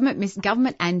right.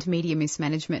 Government and media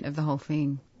mismanagement of the whole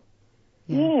thing.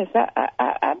 Yeah. Yes,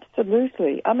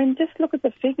 absolutely. I mean, just look at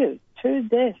the figures: 2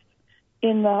 deaths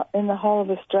in the whole of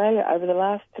Australia over the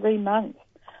last 3 months.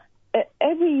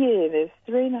 Every year there's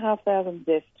 3,500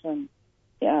 deaths from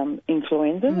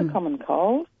influenza, the common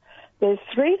cold. There's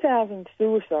 3,000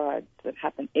 suicides that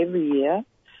happen every year.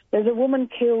 There's a woman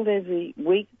killed every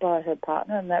week by her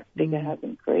partner, and that figure has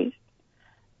increased.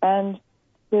 And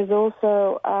there's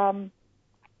also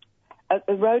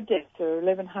road deaths are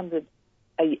 1,100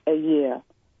 a year.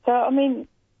 So, I mean,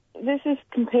 this is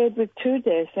compared with 2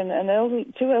 deaths and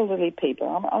two elderly people.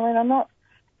 I'm not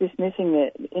dismissing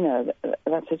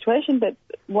that situation, but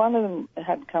one of them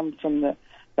had come from that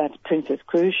Princess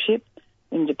cruise ship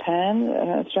in Japan.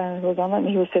 Australian was on it, and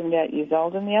he was 78 years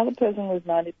old, and the other person was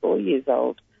 94 years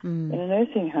old in a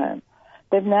nursing home.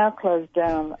 They've now closed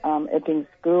down Epping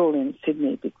School in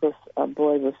Sydney because a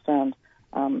boy was found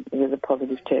with a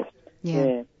positive test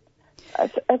there.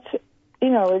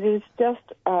 It is just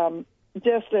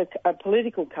a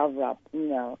political cover-up,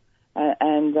 and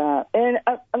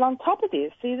on top of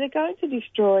this, they're going to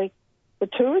destroy the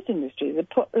tourist industry.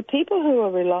 The people who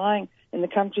are relying in the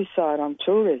countryside on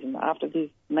tourism after these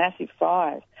massive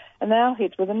fires are now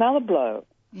hit with another blow.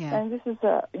 Yeah. And this is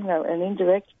an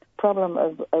indirect problem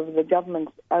of the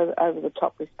government's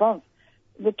over-the-top response.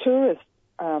 The tourists,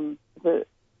 the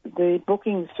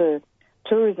bookings for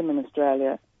tourism in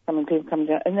Australia, people coming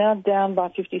down, are now down by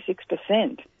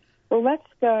 56%. Well, that's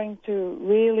going to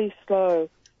really slow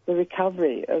the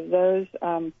recovery of those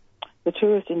the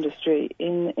tourist industry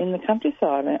in the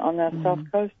countryside on our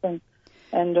south coast and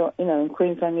in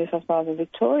Queensland, New South Wales, and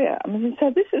Victoria. I mean,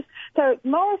 so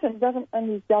Morrison and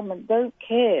his government don't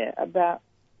care about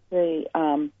the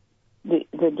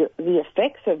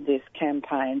effects of this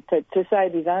campaign to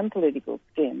save his own political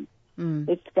skin.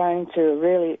 It's going to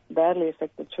really badly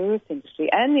affect the tourist industry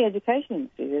and the education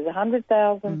industry. There's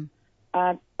 100,000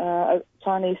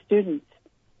 Chinese students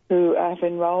who have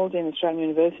enrolled in Australian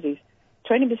universities.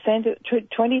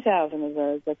 20,000 of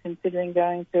those are considering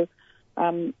going to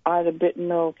either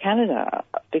Britain or Canada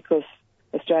because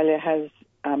Australia has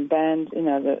banned,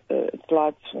 the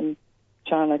flights from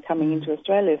China coming into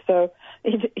Australia. So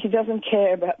he doesn't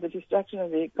care about the destruction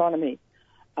of the economy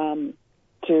to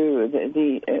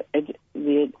the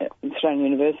Australian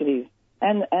universities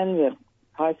and the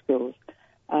high schools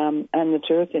and the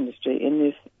tourist industry in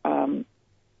this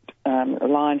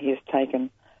line he has taken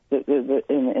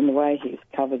in the way he's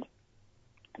covered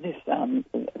this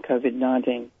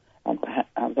COVID-19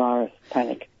 virus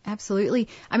panic. Absolutely.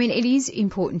 I mean, it is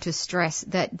important to stress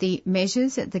that the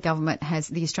measures that the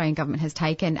Australian government has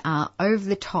taken are over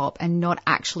the top and not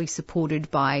actually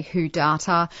supported by WHO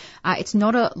data. It's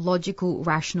not a logical,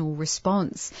 rational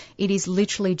response. It is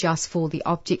literally just for the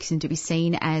optics and to be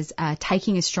seen as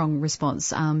taking a strong response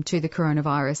to the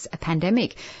coronavirus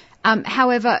pandemic.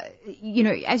 However,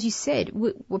 as you said,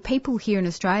 people here in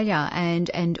Australia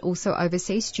and also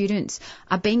overseas students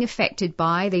are being affected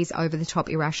by these over-the-top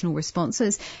irrational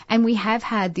responses. And we have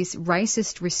had this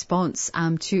racist response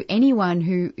to anyone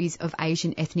who is of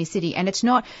Asian ethnicity. And it's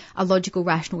not a logical,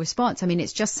 rational response. I mean,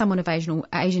 it's just someone of Asian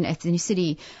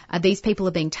ethnicity. These people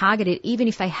are being targeted, even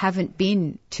if they haven't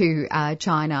been to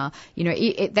China.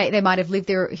 They might have lived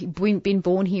there, been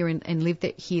born here and lived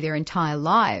here their entire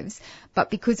lives. But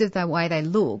because of the way they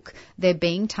look, they're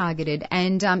being targeted.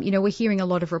 And, we're hearing a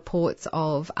lot of reports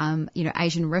of,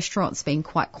 Asian restaurants being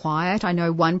quite quiet. I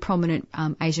know one prominent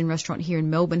Asian restaurant here in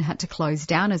Melbourne had to close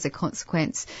down as a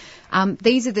consequence.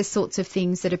 These are the sorts of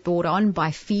things that are brought on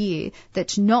by fear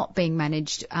that's not being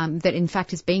managed, that in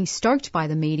fact is being stoked by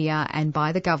the media and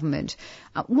by the government.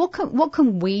 What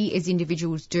can we as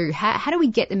individuals do? How do we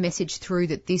get the message through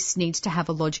that this needs to have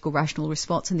a logical, rational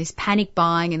response and this panic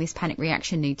buying and this panic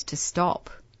reaction needs to stop?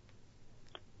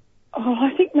 Oh,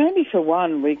 I think maybe for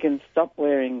one we can stop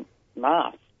wearing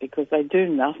masks because they do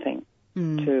nothing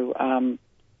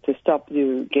to stop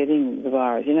you getting the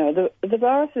virus. The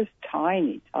virus is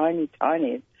tiny.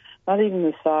 It's not even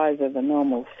the size of a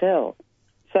normal cell.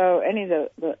 So any of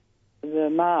the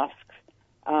masks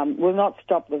will not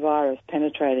stop the virus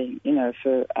penetrating,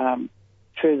 through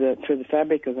the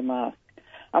fabric of the mask.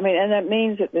 I mean, and that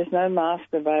means that there's no masks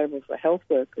available for health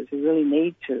workers who really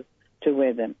need to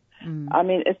wear them. I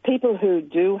mean, if people who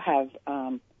do have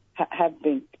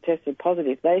been tested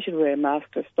positive, they should wear a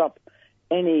mask to stop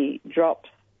any drops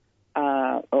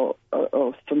or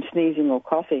from sneezing or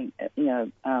coughing,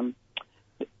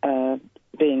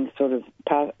 being sort of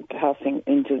passing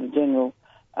into the general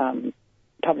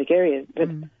public areas. But,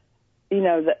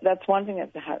 that's one thing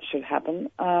that should happen.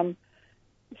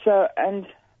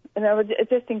 It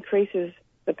just increases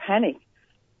the panic.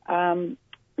 And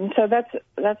so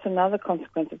that's another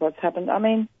consequence of what's happened. I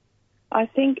mean, I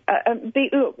think,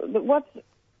 the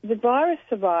virus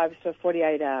survives for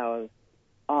 48 hours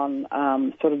on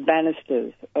sort of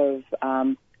banisters of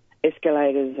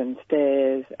escalators and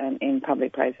stairs and in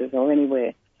public places or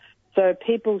anywhere. So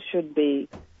people should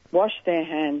wash their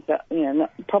hands,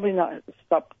 probably not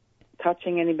stop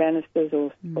touching any banisters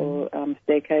or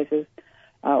staircases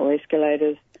or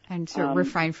escalators. And sort of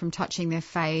refrain from touching their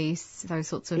face, those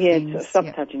sorts of things. Yeah,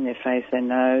 stop touching their face, their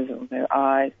nose or their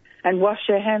eyes. And wash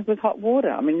your hands with hot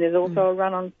water. I mean, there's also a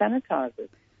run on sanitizers.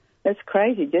 That's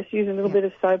crazy. Just use a little bit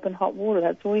of soap and hot water.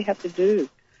 That's all you have to do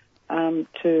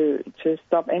to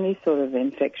stop any sort of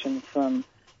infection from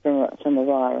the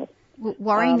virus. Well,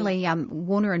 worryingly,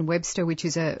 Warner and Webster, which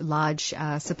is a large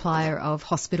supplier of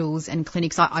hospitals and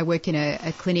clinics, I work in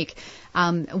a clinic.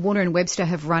 Warner and Webster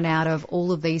have run out of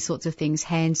all of these sorts of things: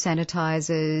 hand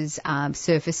sanitizers,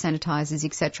 surface sanitizers,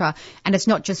 etc. And it's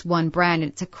not just one brand;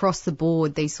 it's across the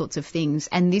board. These sorts of things,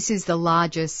 and this is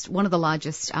one of the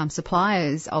largest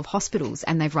suppliers of hospitals,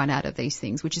 and they've run out of these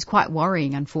things, which is quite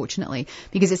worrying, unfortunately,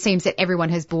 because it seems that everyone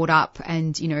has bought up,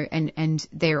 and and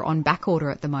they're on back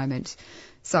order at the moment.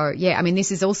 So, yeah, I mean,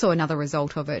 this is also another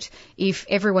result of it. If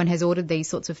everyone has ordered these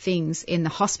sorts of things and the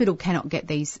hospital cannot get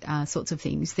these sorts of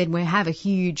things, then we have a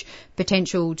huge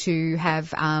potential to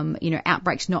have,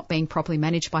 outbreaks not being properly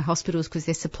managed by hospitals because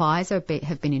their supplies have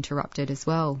been interrupted as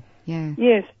well. Yeah.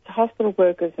 Yes, hospital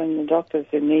workers and the doctors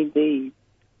who need these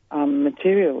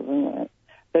materials.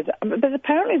 But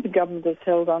apparently the government has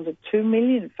held on to 2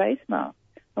 million face masks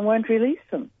and won't release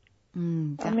them.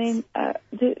 I mean,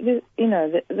 there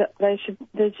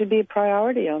should be a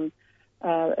priority on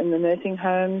in the nursing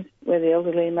homes where the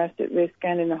elderly are most at risk,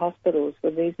 and in the hospitals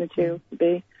for these materials to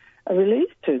be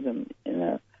released to them.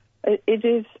 It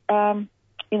is. I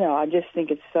just think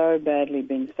it's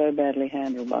been so badly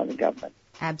handled by the government.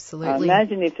 Absolutely.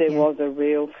 Imagine if there was a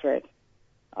real threat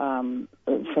from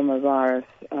a virus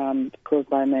caused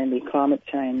by mainly climate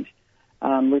change,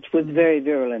 which was very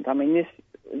virulent. I mean,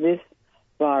 this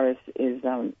virus is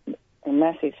a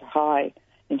massive high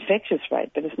infectious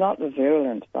rate, but it's not the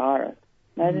virulent virus.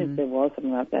 Imagine if there was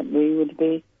something like that, we would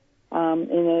be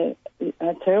in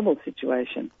a terrible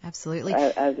situation. Absolutely.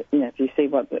 As if you see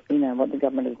what the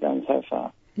government has done so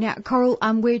far. Now, Coral,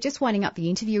 we're just winding up the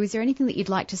interview. Is there anything that you'd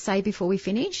like to say before we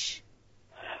finish?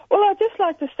 Well, I'd just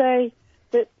like to say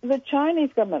that the Chinese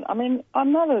government, I mean,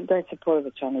 I'm not a great supporter of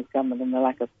the Chinese government and the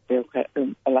lack of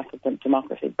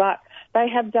democracy, but they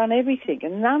have done everything,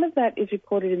 and none of that is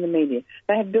reported in the media.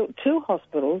 They have built 2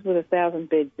 hospitals with 1,000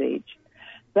 beds each.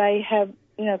 They have,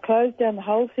 closed down the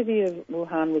whole city of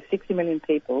Wuhan with 60 million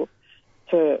people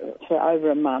for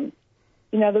over a month.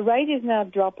 The rate is now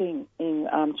dropping in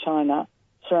China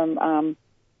from,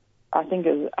 I think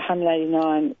it was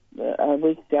 189 a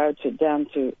week ago down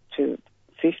to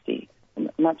 50.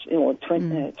 Much,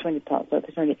 20 parts,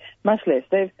 20, much less.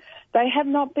 They have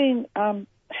not been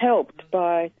helped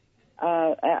by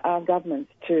our governments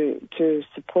to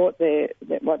support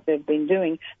what they've been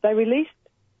doing. They released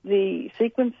the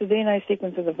DNA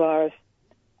sequence of the virus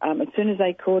as soon as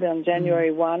they could on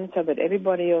January 1, so that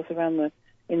everybody else in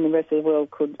the rest of the world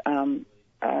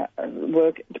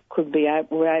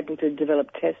were able to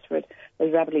develop tests for it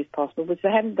as rapidly as possible, which they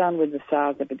hadn't done with the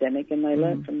SARS epidemic, and they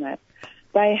learned from that.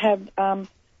 They have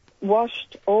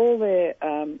washed all their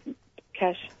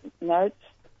cash notes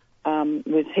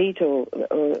with heat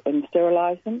and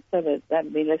sterilised them so that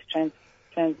there'd be less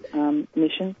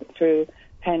transmission through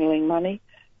handling money.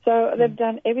 So they've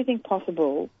done everything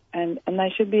possible, and they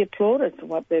should be applauded for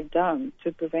what they've done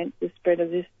to prevent the spread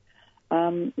of this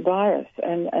virus,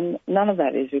 and none of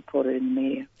that is reported in the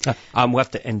media. We'll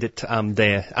have to end it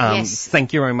there. Yes.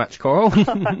 Thank you very much, Coral.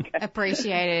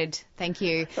 Appreciated. Thank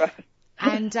you.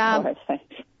 And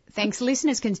thanks.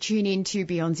 Listeners can tune in to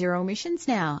Beyond Zero Emissions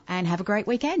now, and have a great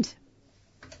weekend.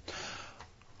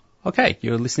 Okay,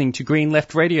 you're listening to Green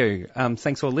Left Radio.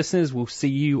 Thanks all listeners. We'll see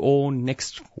you all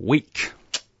next week.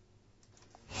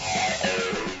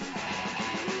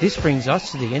 This brings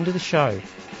us to the end of the show.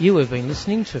 You have been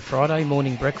listening to Friday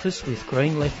Morning Breakfast with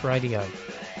Green Left Radio.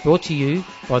 Brought to you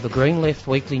by the Green Left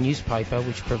Weekly newspaper,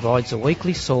 which provides a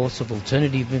weekly source of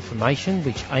alternative information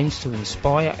which aims to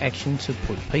inspire action to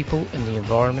put people and the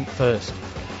environment first.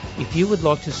 If you would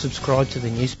like to subscribe to the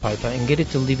newspaper and get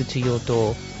it delivered to your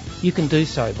door, you can do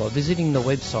so by visiting the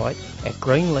website at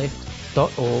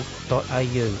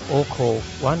greenleft.org.au or call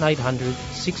 1800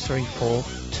 634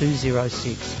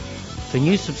 206. For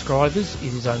new subscribers,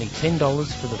 it is only $10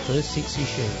 for the first 6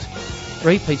 issues.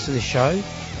 Repeats of the show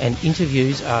and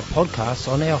interviews are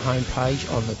podcasts on our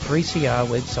homepage on the 3CR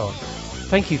website.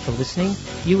 Thank you for listening.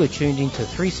 You are tuned into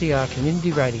 3CR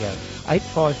Community Radio,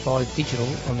 855 digital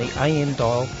on the AM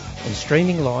dial and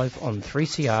streaming live on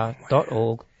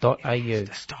 3cr.org.au.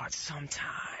 To start sometime.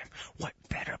 What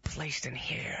better place than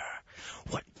here?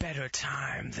 What better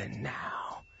time than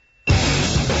now?